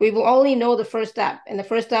we will only know the first step, and the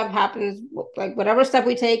first step happens, like whatever step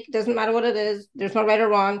we take, doesn't matter what it is, there's no right or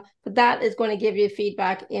wrong, but that is going to give you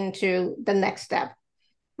feedback into the next step,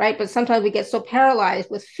 right? But sometimes we get so paralyzed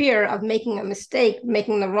with fear of making a mistake,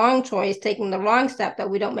 making the wrong choice, taking the wrong step, that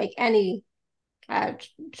we don't make any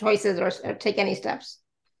choices or take any steps.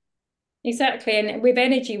 Exactly. And with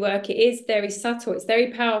energy work, it is very subtle. It's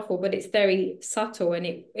very powerful, but it's very subtle, and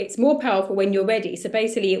it's more powerful when you're ready. So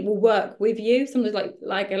basically it will work with you. Sometimes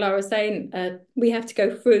like Alara was saying, we have to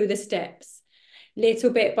go through the steps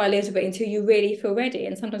little bit by little bit until you really feel ready.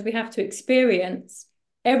 And sometimes we have to experience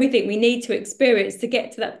everything we need to experience to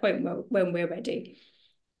get to that point when we're ready.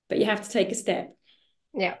 But you have to take a step.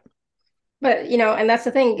 Yeah. But, and that's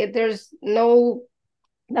the thing.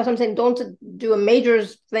 That's what I'm saying. Don't do a major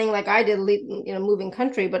thing like I did, moving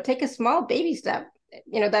country, but take a small baby step.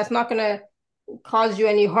 That's not going to cause you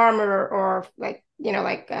any harm or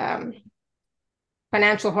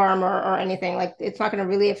financial harm or anything. Like, it's not going to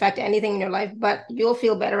really affect anything in your life, but you'll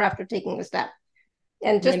feel better after taking the step.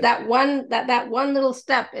 And just that one little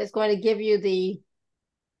step is going to give you the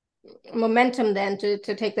momentum then to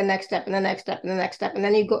take the next step and the next step and the next step, and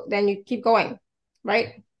then you keep going,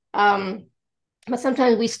 right? But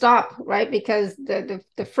sometimes we stop, right? Because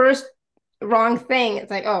the first wrong thing, it's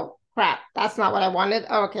like, oh crap, that's not what I wanted.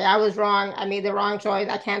 Oh, okay, I was wrong. I made the wrong choice.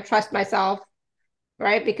 I can't trust myself,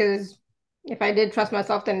 right? Because if I did trust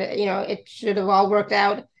myself, then it should have all worked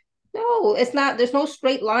out. No, it's not. There's no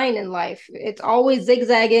straight line in life. It's always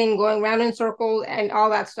zigzagging, going round in circles, and all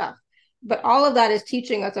that stuff. But all of that is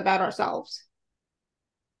teaching us about ourselves,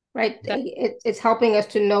 right? It's helping us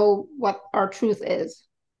to know what our truth is.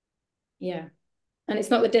 Yeah. And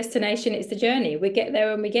it's not the destination, it's the journey. We get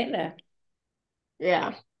there when we get there.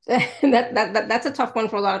 Yeah. That's a tough one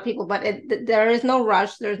for a lot of people, but there is no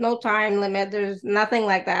rush. There's no time limit. There's nothing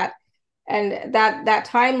like that. And that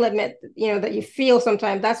time limit, that you feel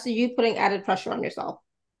sometimes, that's you putting added pressure on yourself.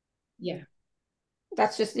 Yeah.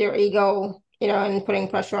 That's just your ego, and putting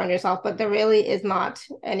pressure on yourself. But there really is not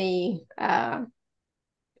any,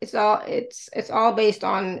 it's all based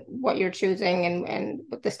on what you're choosing and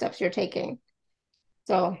what the steps you're taking.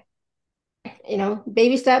 So,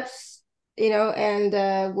 baby steps,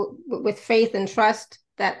 and with faith and trust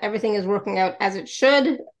that everything is working out as it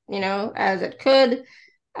should, as it could,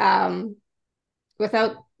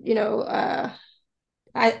 without,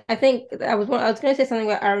 I think I was going to say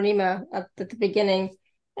something about Arunima at the beginning,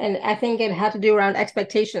 and I think it had to do around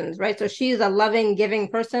expectations, right? So she's a loving, giving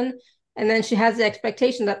person, and then she has the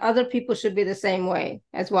expectation that other people should be the same way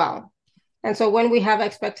as well. And so when we have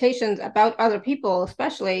expectations about other people,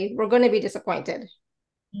 especially, we're going to be disappointed.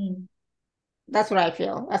 That's what I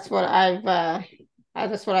feel. That's what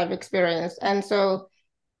I've experienced. And so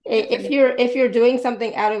if you're doing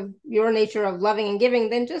something out of your nature of loving and giving,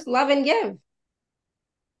 then just love and give.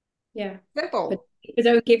 Yeah. Simple. But people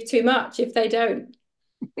don't give too much if they don't.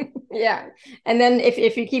 Yeah. And then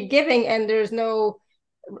if you keep giving and there's no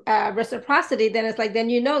reciprocity, then it's like, then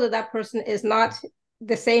that person is not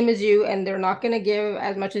the same as you, and they're not going to give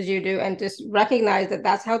as much as you do, and just recognize that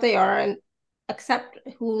that's how they are and accept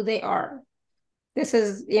who they are. This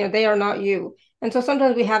is, they are not you. And so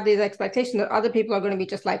sometimes we have these expectations that other people are going to be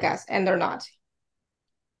just like us, and they're not.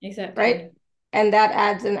 Exactly. Right. And that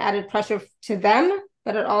adds an added pressure to them,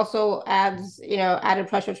 but it also adds, added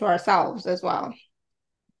pressure to ourselves as well.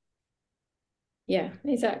 Yeah,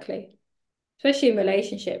 exactly. Especially in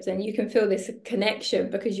relationships, and you can feel this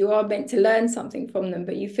connection because you are meant to learn something from them,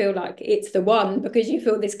 but you feel like it's the one because you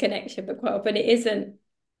feel this connection, but quite often it isn't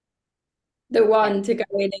the one to go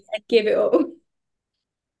in and give it all.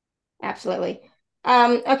 Absolutely.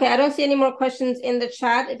 Okay, I don't see any more questions in the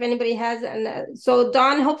chat. If anybody has, and so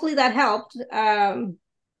Dawn, hopefully that helped.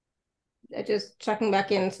 Just checking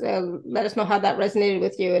back in, so let us know how that resonated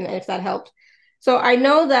with you and if that helped. So I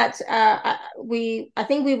know that I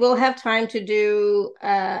think we will have time to do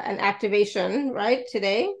an activation, right,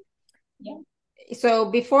 today? Yeah. So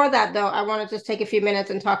before that, though, I want to just take a few minutes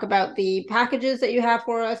and talk about the packages that you have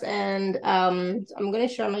for us. And I'm going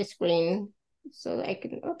to share my screen so that I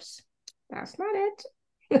can, oops, that's not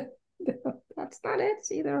it. That's not it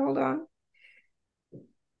either. Hold on.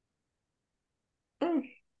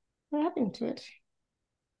 What happened to it?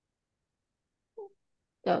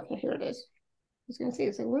 Okay, here it is. I was going to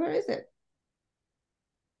say, so where is it?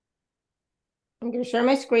 I'm going to share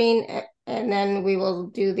my screen and then we will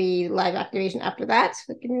do the live activation after that.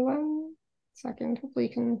 So give me 1 second. Hopefully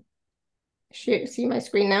you can see my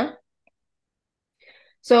screen now.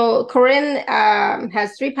 So Corrinne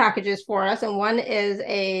has 3 packages for us, and one is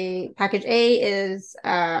package A is,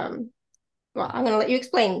 well, I'm going to let you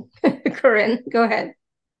explain, Corrinne, go ahead.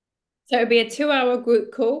 So it'll be a 2-hour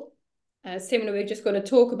group call. Similar, we're just going to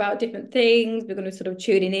talk about different things. We're going to sort of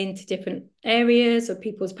tuning into different areas of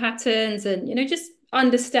people's patterns and, just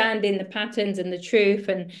understanding the patterns and the truth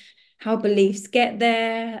and how beliefs get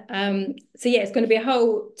there. So yeah, it's going to be a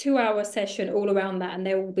whole 2-hour session all around that, and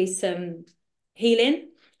there will be some healing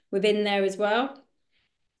within there as well.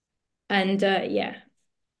 And yeah,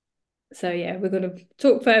 so yeah, we're going to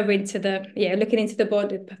talk further into looking into the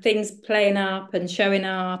body, things playing up and showing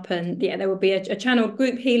up, and yeah, there will be a channeled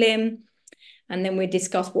group healing, and then we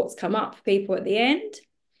discuss what's come up for people at the end.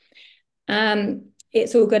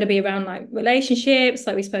 It's all going to be around like relationships,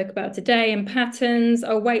 like we spoke about today, and patterns.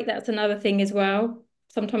 Oh, wait, that's another thing as well.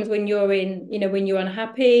 Sometimes when you're when you're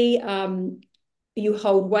unhappy, you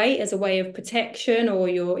hold weight as a way of protection, or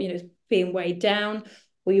you're, being weighed down,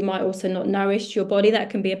 or you might also not nourish your body. That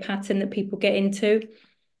can be a pattern that people get into.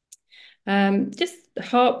 Just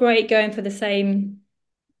heartbreak, going for the same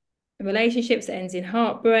relationships that ends in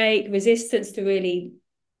heartbreak, resistance to really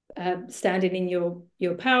standing in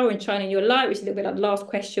your power and shining your light, which is a little bit like the last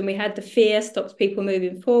question we had. The fear stops people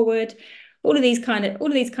moving forward. All of these kind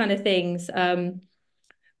of things.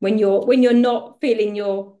 When you're not feeling,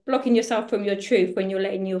 you're blocking yourself from your truth, when you're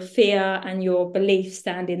letting your fear and your beliefs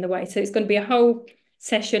stand in the way. So it's going to be a whole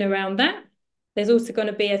session around that. There's also going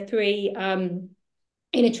to be a 3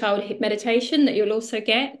 inner child meditation that you'll also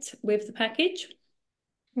get with the package.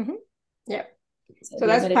 Mm-hmm. Yeah. So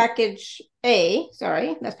that's package A.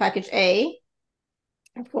 Sorry, that's package A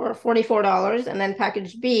for $44, and then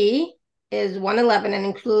package B is $111 and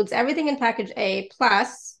includes everything in package A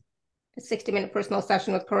plus a 60-minute personal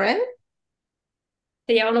session with Corrinne.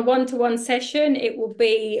 So yeah, on a one-to-one session, it will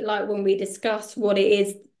be like when we discuss what it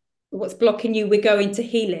is, what's blocking you, we're going to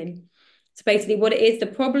healing. So basically what it is, the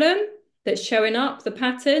problem that's showing up, the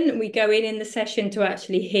pattern, we go in the session to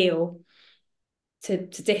actually heal. To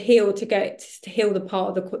heal, to heal the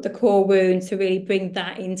part of the core wound, to really bring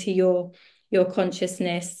that into your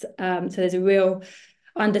consciousness. So there's a real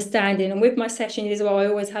understanding. And with my sessions as well, I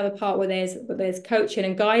always have a part where there's coaching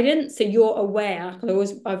and guidance. So you're aware.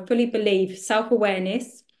 I fully believe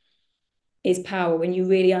self-awareness is power when you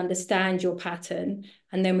really understand your pattern.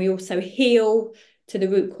 And then we also heal to the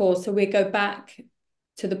root cause. So we go back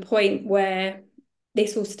to the point where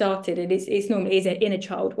this all started. And it's normally inner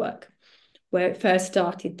child work, where it first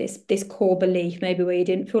started, this core belief, maybe where you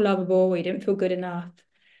didn't feel lovable, where you didn't feel good enough.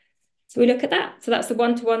 So we look at that. So that's the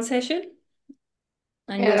one-to-one session.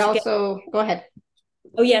 And also, go ahead.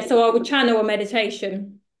 Oh yeah, so I will channel a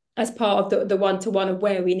meditation as part of the one-to-one of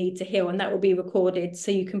where we need to heal, and that will be recorded.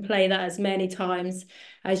 So you can play that as many times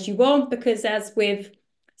as you want, because as with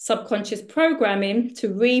subconscious programming, to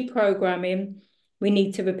reprogramming, we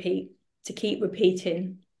need to repeat, to keep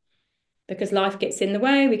repeating. Because life gets in the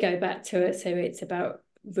way, we go back to it. So it's about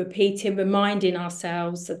repeating, reminding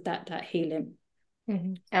ourselves of that healing.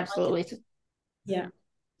 Mm-hmm. Absolutely. Yeah.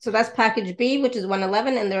 So that's package B, which is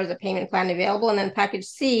 $111, and there's a payment plan available. And then package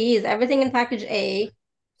C is everything in package A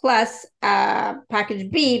plus package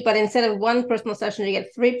B, but instead of 1 personal session, you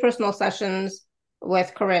get 3 personal sessions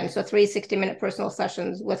with Corrinne. So 3 60-minute personal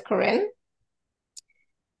sessions with Corrinne.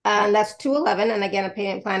 And that's $211. And again, a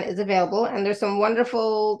payment plan is available. And there's some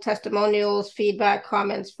wonderful testimonials, feedback,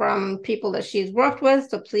 comments from people that she's worked with.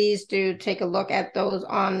 So please do take a look at those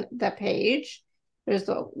on the page. There's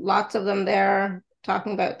lots of them there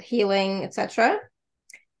talking about healing, etc.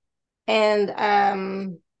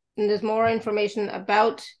 And there's more information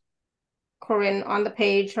about Corrinne on the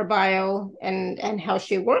page, her bio, and how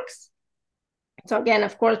she works. So again,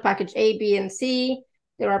 of course, package A, B, and C.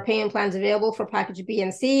 There are payment plans available for package B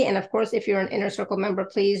and C. And of course, if you're an Inner Circle member,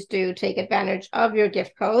 please do take advantage of your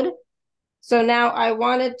gift code. So now I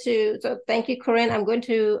wanted to, so thank you, Corrinne. I'm going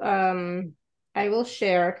to, I will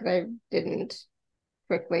share, because I didn't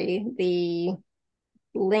quickly, the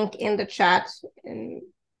link in the chat, and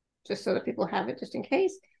just so that people have it just in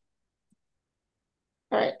case.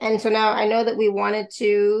 All right, and so now I know that we wanted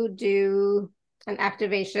to do an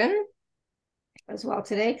activation as well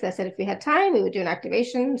today, because I said if we had time, we would do an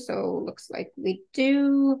activation. So looks like we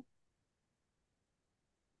do.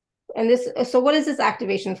 And this, so what is this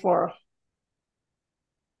activation for?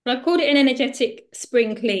 I've called it an energetic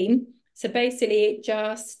spring clean. So basically it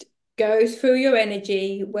just goes through your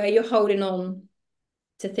energy where you're holding on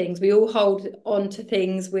to things. We all hold on to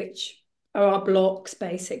things which are our blocks,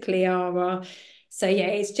 basically. So yeah,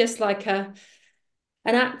 it's just like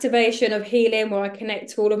an activation of healing where I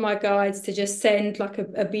connect to all of my guides to just send like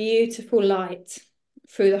a beautiful light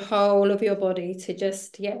through the whole of your body to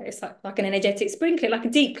just, yeah, it's like an energetic sprinkler, like a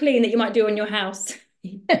deep clean that you might do on your house.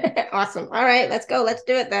 Awesome. All right, let's go. Let's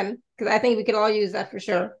do it then, because I think we could all use that for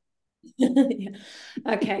sure. Yeah.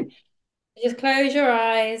 Okay. Just close your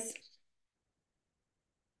eyes.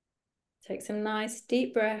 Take some nice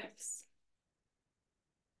deep breaths.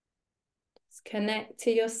 Connect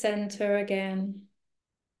to your center again.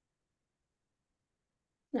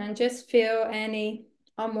 And just feel any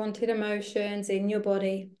unwanted emotions in your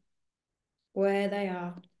body, where they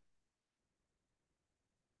are.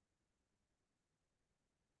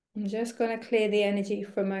 I'm just going to clear the energy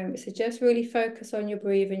for a moment. So just really focus on your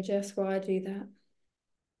breathing just while I do that.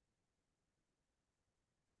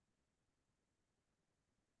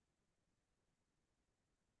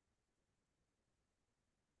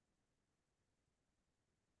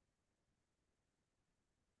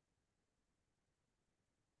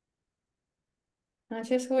 I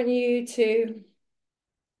just want you to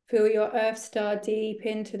feel your earth star deep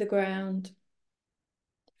into the ground.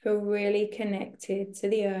 Feel really connected to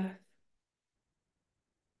the earth.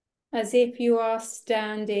 As if you are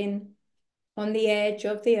standing on the edge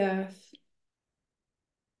of the earth.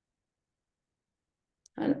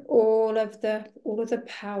 And all of the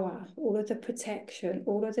power, all of the protection,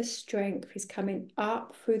 all of the strength is coming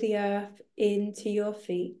up through the earth into your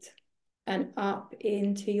feet and up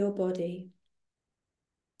into your body.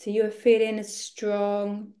 So you're feeling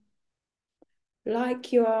strong,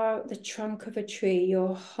 like you are the trunk of a tree.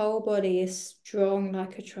 Your whole body is strong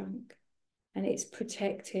like a trunk, and it's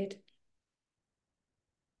protected,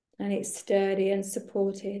 and it's sturdy and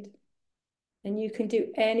supported. And you can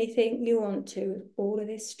do anything you want to with all of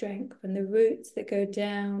this strength and the roots that go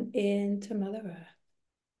down into Mother Earth.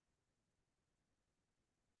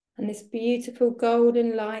 And this beautiful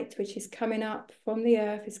golden light, which is coming up from the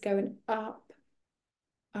earth, is going up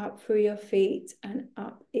through your feet and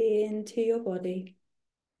up into your body.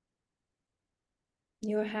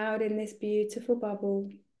 You're held in this beautiful bubble,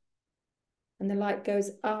 and the light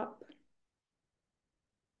goes up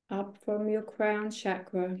from your crown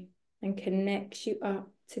chakra and connects you up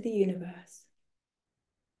to the universe.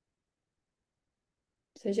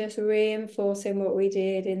 So just reinforcing what we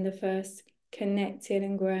did in the first connected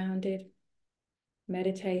and grounded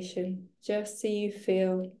meditation, just so you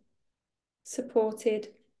feel supported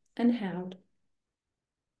and held.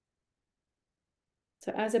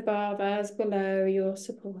 So as above, as below, you're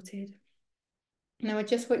supported. Now I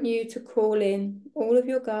just want you to call in all of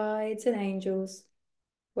your guides and angels,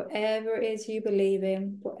 whatever it is you believe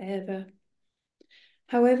in,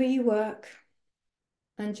 however you work,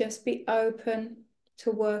 and just be open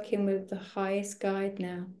to working with the highest guide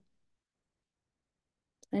now.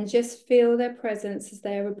 And just feel their presence as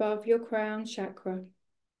they're above your crown chakra.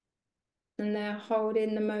 And they're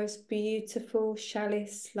holding the most beautiful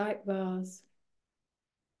chalice-like vase.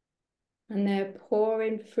 And they're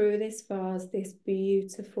pouring through this vase this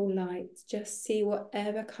beautiful light. Just see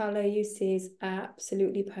whatever color you see is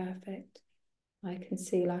absolutely perfect. I can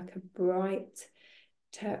see like a bright,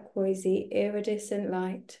 turquoisey, iridescent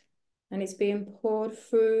light. And it's being poured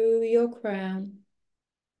through your crown.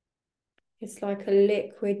 It's like a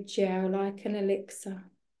liquid gel, like an elixir.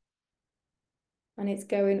 And it's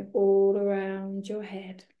going all around your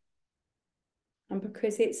head. And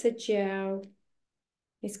because it's a gel,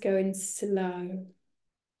 it's going slow.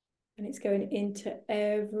 And it's going into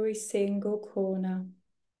every single corner.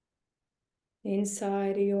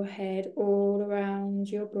 Inside of your head, all around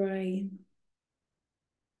your brain.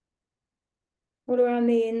 All around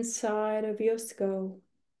the inside of your skull.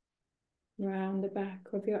 Around the back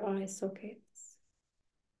of your eye sockets.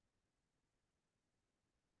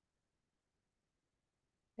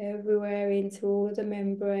 Everywhere into all the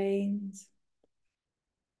membranes.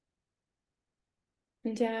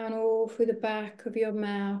 And down all through the back of your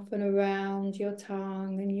mouth and around your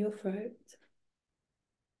tongue and your throat.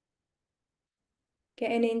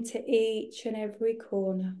 Getting into each and every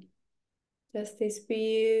corner. Just this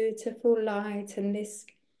beautiful light and this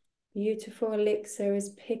beautiful elixir is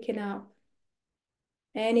picking up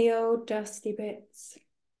any old dusty bits,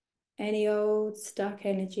 any old stuck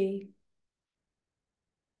energy,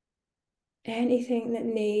 anything that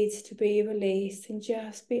needs to be released, and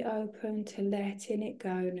just be open to letting it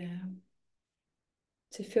go now,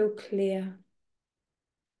 to feel clear.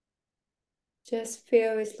 Just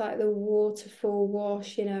feel it's like the waterfall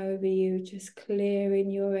washing over you, just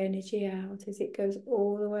clearing your energy out as it goes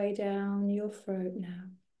all the way down your throat now.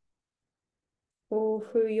 All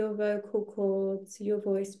through your vocal cords, your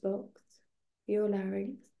voice box, your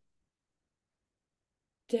larynx.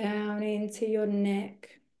 Down into your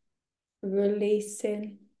neck,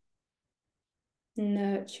 releasing,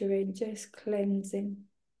 nurturing, just cleansing.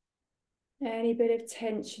 Any bit of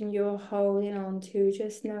tension you're holding on to,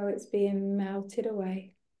 just know it's being melted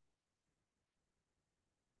away.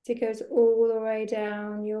 It goes all the way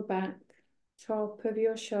down your back, top of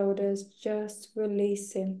your shoulders, just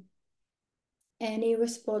releasing any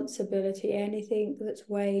responsibility, anything that's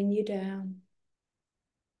weighing you down.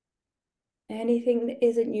 anything that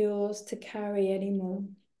isn't yours to carry anymore.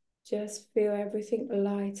 Just feel everything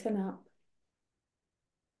lighten up.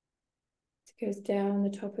 It goes down the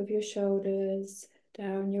top of your shoulders,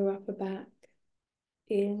 down your upper back,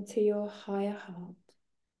 into your higher heart.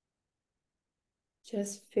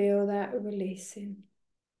 Just feel that releasing.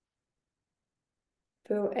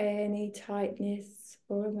 Feel any tightness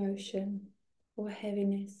or emotion or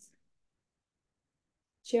heaviness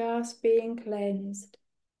just being cleansed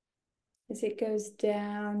as it goes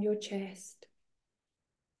down your chest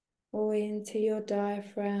or into your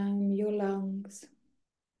diaphragm, your lungs,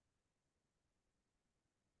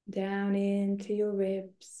 down into your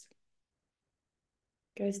ribs,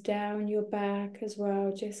 goes down your back as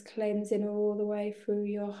well, just cleansing all the way through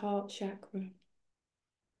your heart chakra.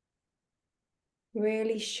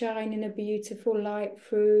 Really shining a beautiful light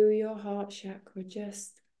through your heart chakra,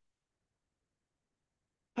 just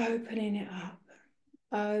opening it up,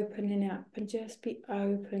 and just be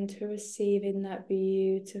open to receiving that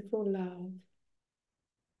beautiful love.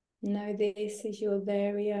 Know this is your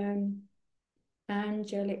very own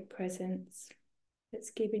angelic presence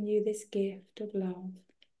that's giving you this gift of love,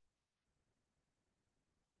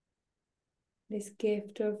 this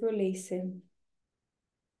gift of releasing,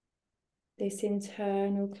 this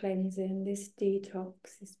internal cleansing, this detox,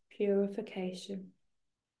 this purification.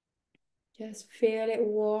 Just feel it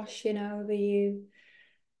washing over you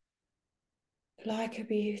like a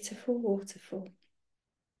beautiful waterfall.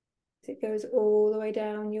 It goes all the way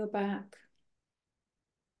down your back,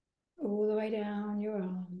 all the way down your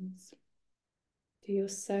arms, to your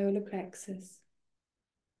solar plexus,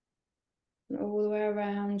 and all the way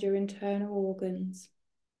around your internal organs,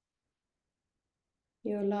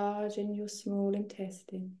 your large and your small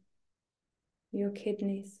intestine, your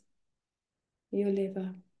kidneys, your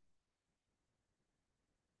liver,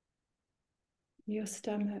 your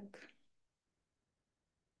stomach,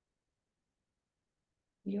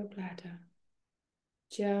 your bladder.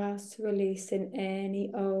 Just releasing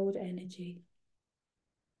any old energy.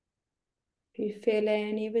 If you feel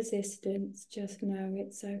any resistance, just know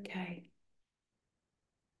it's okay.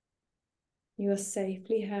 You are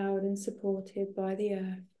safely held and supported by the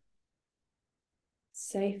earth.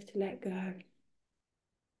 Safe to let go.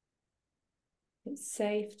 It's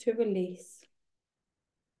safe to release.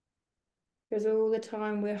 Because all the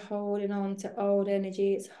time we're holding on to old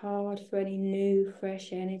energy, it's hard for any new,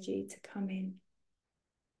 fresh energy to come in.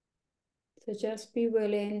 So just be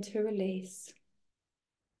willing to release.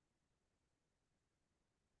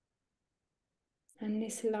 And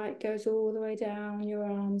this light goes all the way down your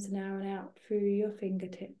arms now and out through your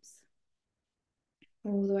fingertips.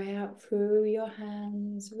 All the way out through your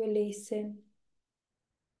hands, releasing.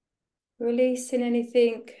 Releasing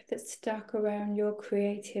anything that's stuck around your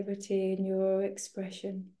creativity and your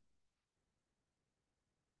expression.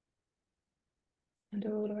 And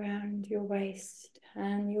all around your waist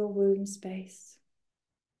and your womb space.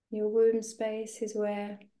 Your womb space is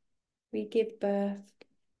where we give birth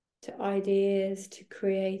to ideas, to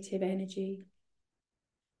creative energy,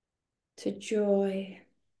 to joy,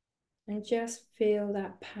 and just feel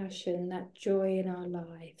that passion, that joy in our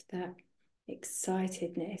life, that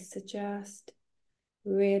excitedness, to just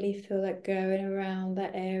really feel that going around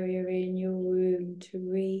that area in your womb to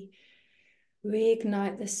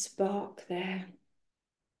reignite the spark there.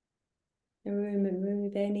 And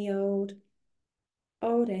remove any old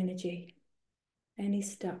energy, any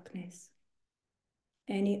stuckness,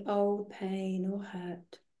 any old pain or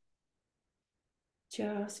hurt.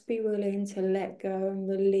 Just be willing to let go and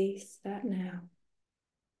release that now.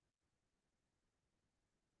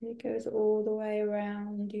 It goes all the way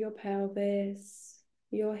around your pelvis,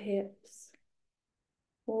 your hips,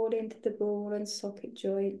 all into the ball and socket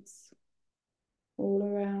joints, all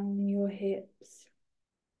around your hips,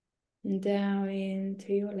 and down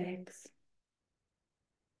into your legs,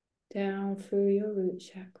 down through your root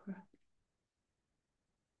chakra.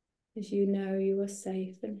 As you know you are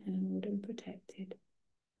safe and held and protected.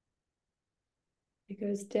 It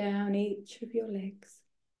goes down each of your legs,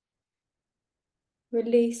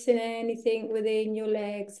 releasing anything within your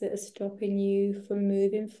legs that are stopping you from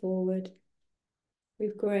moving forward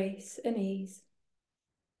with grace and ease.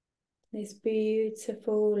 This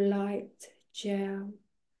beautiful light gel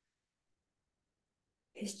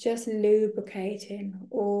is just lubricating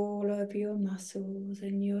all of your muscles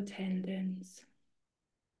and your tendons,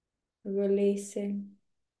 releasing,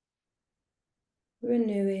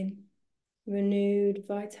 renewing, renewed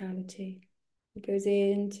vitality. It goes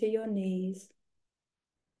into your knees,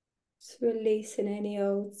 just releasing any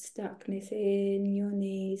old stuckness in your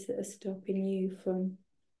knees that are stopping you from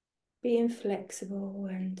being flexible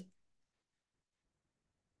and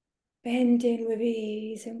Bending with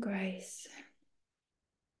ease and grace.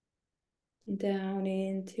 Down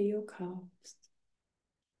into your calves.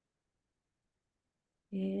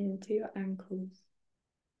 Into your ankles.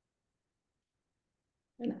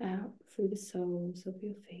 And out through the soles of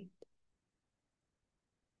your feet.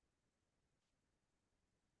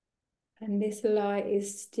 And this light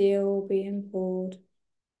is still being poured.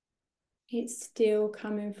 It's still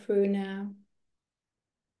coming through now.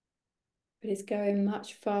 But it's going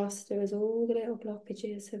much faster as all the little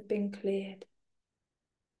blockages have been cleared.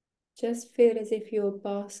 Just feel as if you're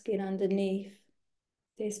basking underneath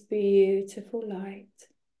this beautiful light,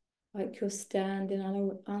 like you're standing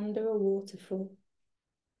under a waterfall.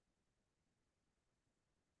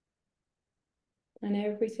 And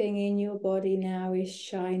everything in your body now is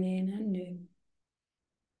shining and new.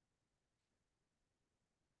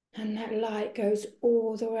 And that light goes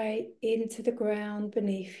all the way into the ground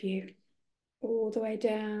beneath you, all the way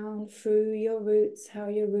down through your roots, how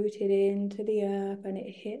you're rooted into the earth, and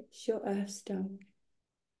it hits your earth stone.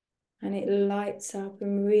 And it lights up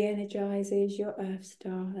and re-energizes your earth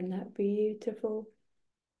star, and that beautiful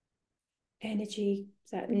energy,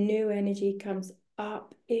 that new energy comes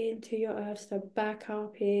up into your earth star, back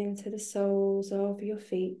up into the soles of your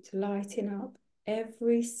feet, lighting up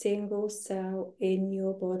every single cell in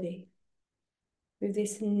your body with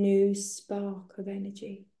this new spark of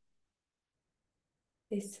energy,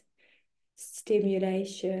 this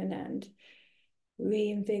stimulation and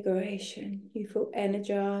reinvigoration. You feel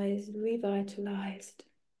energized, revitalized,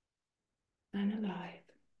 and alive.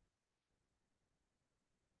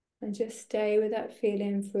 And just stay with that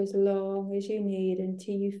feeling for as long as you need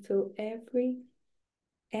until you feel every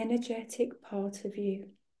energetic part of you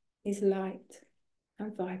is light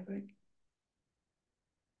and vibrant.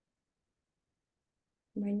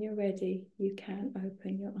 When you're ready, you can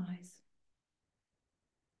open your eyes.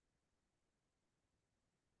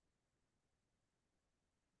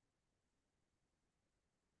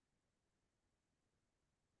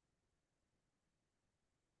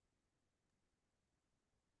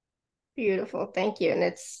 Beautiful. Thank you. And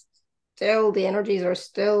it's still, the energies are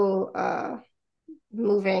still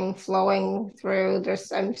moving, flowing through.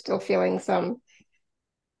 I'm still feeling some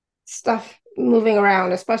stuff moving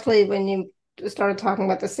around, especially when you started talking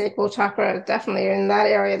about the sacral chakra. Definitely in that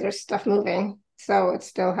area, there's stuff moving. So it's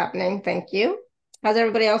still happening. Thank you. How's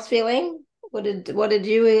everybody else feeling? How did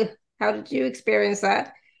you experience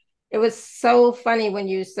that? It was so funny when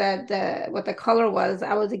you said what the color was.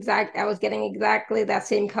 I was getting exactly that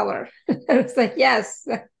same color. I was like, yes,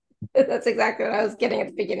 that's exactly what I was getting at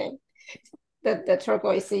the beginning. The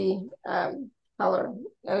turquoisey color.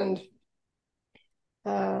 And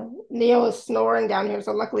Neo is snoring down here.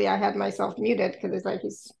 So luckily I had myself muted because it's like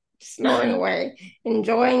he's snoring away,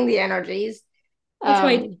 enjoying the energies. That's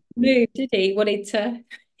why he moved, did he?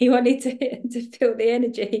 He wanted to feel the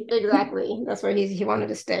energy. Exactly. That's where he wanted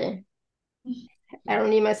to stay.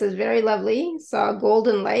 Aronima says, very lovely. Saw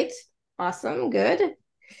golden light. Awesome. Good.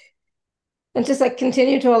 And just like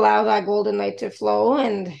continue to allow that golden light to flow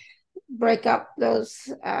and break up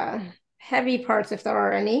those heavy parts if there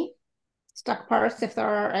are any, stuck parts if there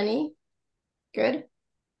are any. Good.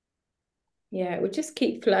 Yeah, it will just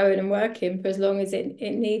keep flowing and working for as long as it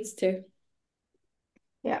needs to.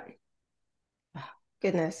 Yeah. Oh,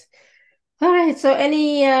 goodness. All right. So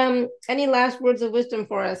any last words of wisdom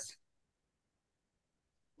for us,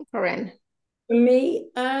 Corrinne? For me,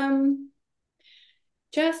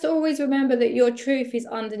 just always remember that your truth is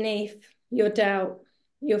underneath your doubt,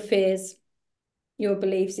 your fears, your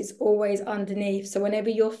beliefs. It's always underneath. So whenever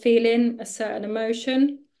you're feeling a certain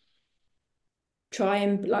emotion, try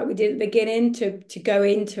and, like we did at the beginning, to go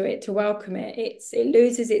into it, to welcome it. It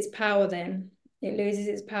loses its power then. It loses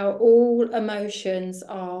its power. All emotions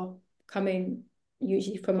are coming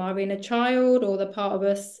usually from our inner child or the part of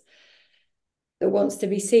us that wants to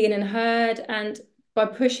be seen and heard. And by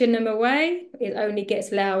pushing them away, it only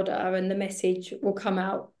gets louder and the message will come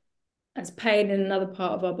out as pain in another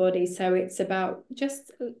part of our body. So it's about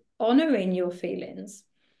just honoring your feelings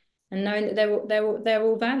and knowing that they're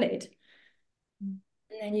all valid. And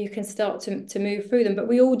then you can start to move through them. But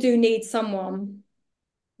we all do need someone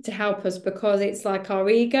to help us, because it's like our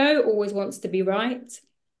ego always wants to be right.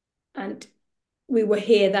 And we will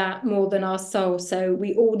hear that more than our soul. So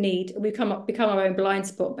we become our own blind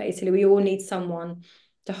spot, basically. We all need someone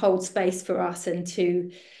to hold space for us and to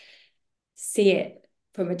see it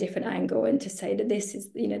from a different angle and to say that this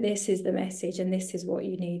is the message and this is what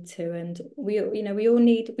you need to. And we all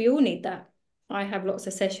need that. I have lots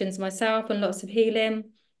of sessions myself and lots of healing.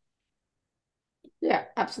 Yeah,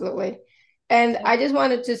 absolutely. And I just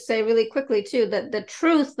wanted to say really quickly too, that the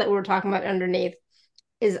truth that we're talking about underneath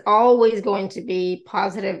is always going to be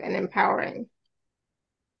positive and empowering.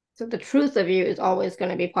 So the truth of you is always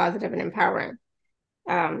going to be positive and empowering.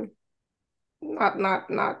 Not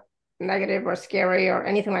negative or scary or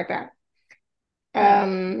anything like that.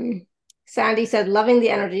 Sandy said, loving the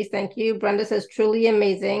energy. Thank you. Brenda says, truly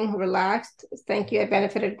amazing. Relaxed. Thank you. I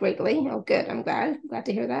benefited greatly. Oh, good. I'm glad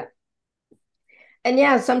to hear that. And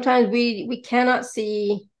yeah, sometimes we cannot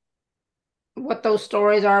see what those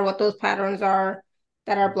stories are, what those patterns are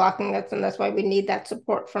that are blocking us. And that's why we need that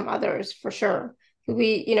support from others for sure.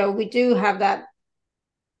 We do have that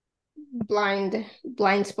blind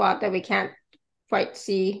spot that we can't quite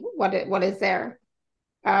see what is there.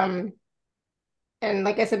 And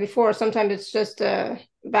like I said before, sometimes it's just a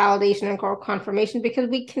validation and confirmation, because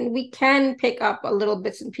we can pick up a little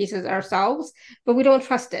bits and pieces ourselves, but we don't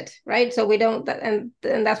trust it, right? So we don't, and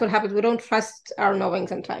that's what happens. We don't trust our knowing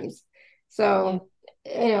sometimes. So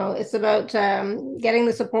it's about getting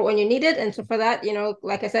the support when you need it. And so for that,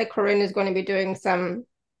 like I said, Corrinne is going to be doing some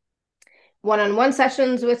one-on-one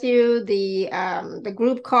sessions with you, the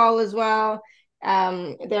group call as well.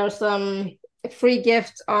 There are some free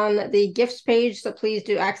gifts on the gifts page, so please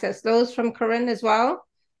do access those from Corrinne as well.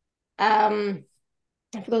 For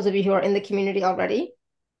those of you who are in the community already,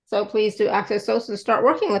 so please do access those and start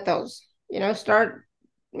working with those. Start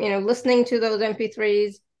listening to those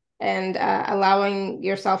MP3s and allowing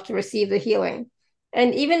yourself to receive the healing.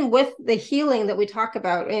 And even with the healing that we talk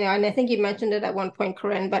about, and I think you mentioned it at one point,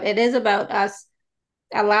 Corrinne, but it is about us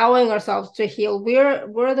allowing ourselves to heal.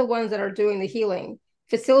 We're the ones that are doing the healing.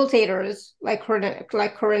 Facilitators like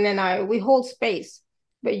Corrinne and I, we hold space,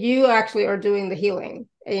 but you actually are doing the healing.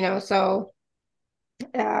 So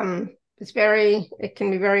it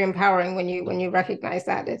can be very empowering when you recognize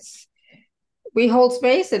that we hold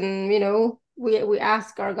space, and we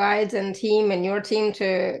ask our guides and team and your team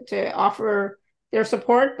to offer their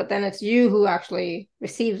support, but then it's you who actually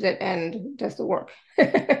receives it and does the work.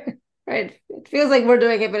 Right? It feels like we're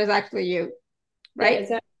doing it, but it's actually you, right? Yeah,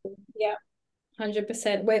 exactly. Yeah,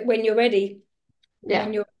 100%. When you're ready,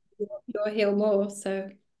 then you'll heal more. So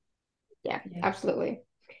yeah, absolutely.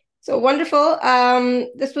 So wonderful.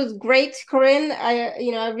 This was great, Corrinne.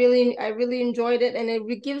 I really enjoyed it, and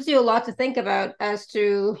it gives you a lot to think about as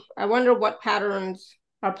to, I wonder what patterns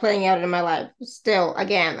are playing out in my life still,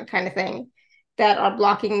 again, kind of thing, that are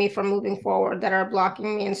blocking me from moving forward, that are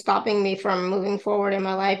blocking me and stopping me from moving forward in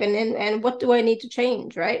my life, and what do I need to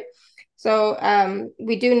change, right? So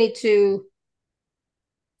we do need to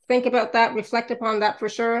think about that, reflect upon that for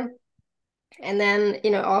sure, and then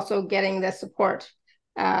also getting the support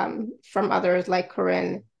from others like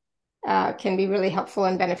Corrinne can be really helpful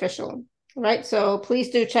and beneficial, right? So please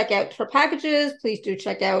do check out her packages. Please do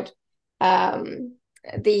check out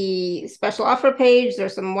the special offer page.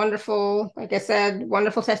 There's some wonderful, like I said,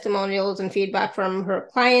 wonderful testimonials and feedback from her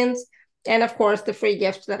clients. And of course, the free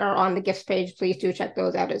gifts that are on the gifts page, please do check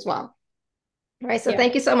those out as well. All right, so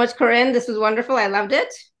thank you so much, Corrinne. This was wonderful. I loved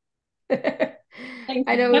it. Thank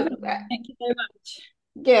I you. know. Thank you so much.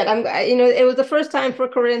 Good. It was the first time for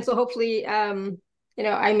Corrinne, so hopefully,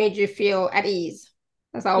 I made you feel at ease.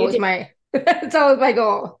 That's always that's always my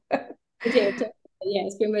goal. You did. Yeah,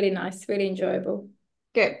 it's been really nice, really enjoyable.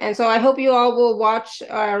 Good. And so I hope you all will watch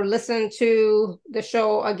or listen to the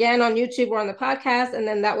show again on YouTube or on the podcast, and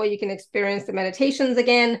then that way you can experience the meditations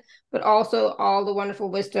again, but also all the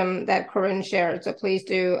wonderful wisdom that Corrinne shared. So please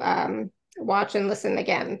do watch and listen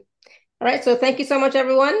again. All right, so thank you so much,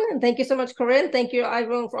 everyone. And thank you so much, Corrinne. Thank you,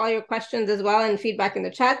 everyone, for all your questions as well and feedback in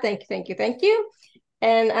the chat. Thank you.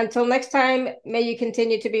 And until next time, may you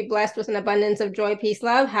continue to be blessed with an abundance of joy, peace,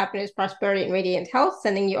 love, happiness, prosperity, and radiant health.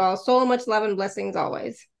 Sending you all so much love and blessings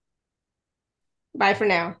always. Bye for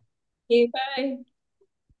now. Bye.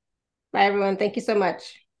 Bye, everyone. Thank you so much.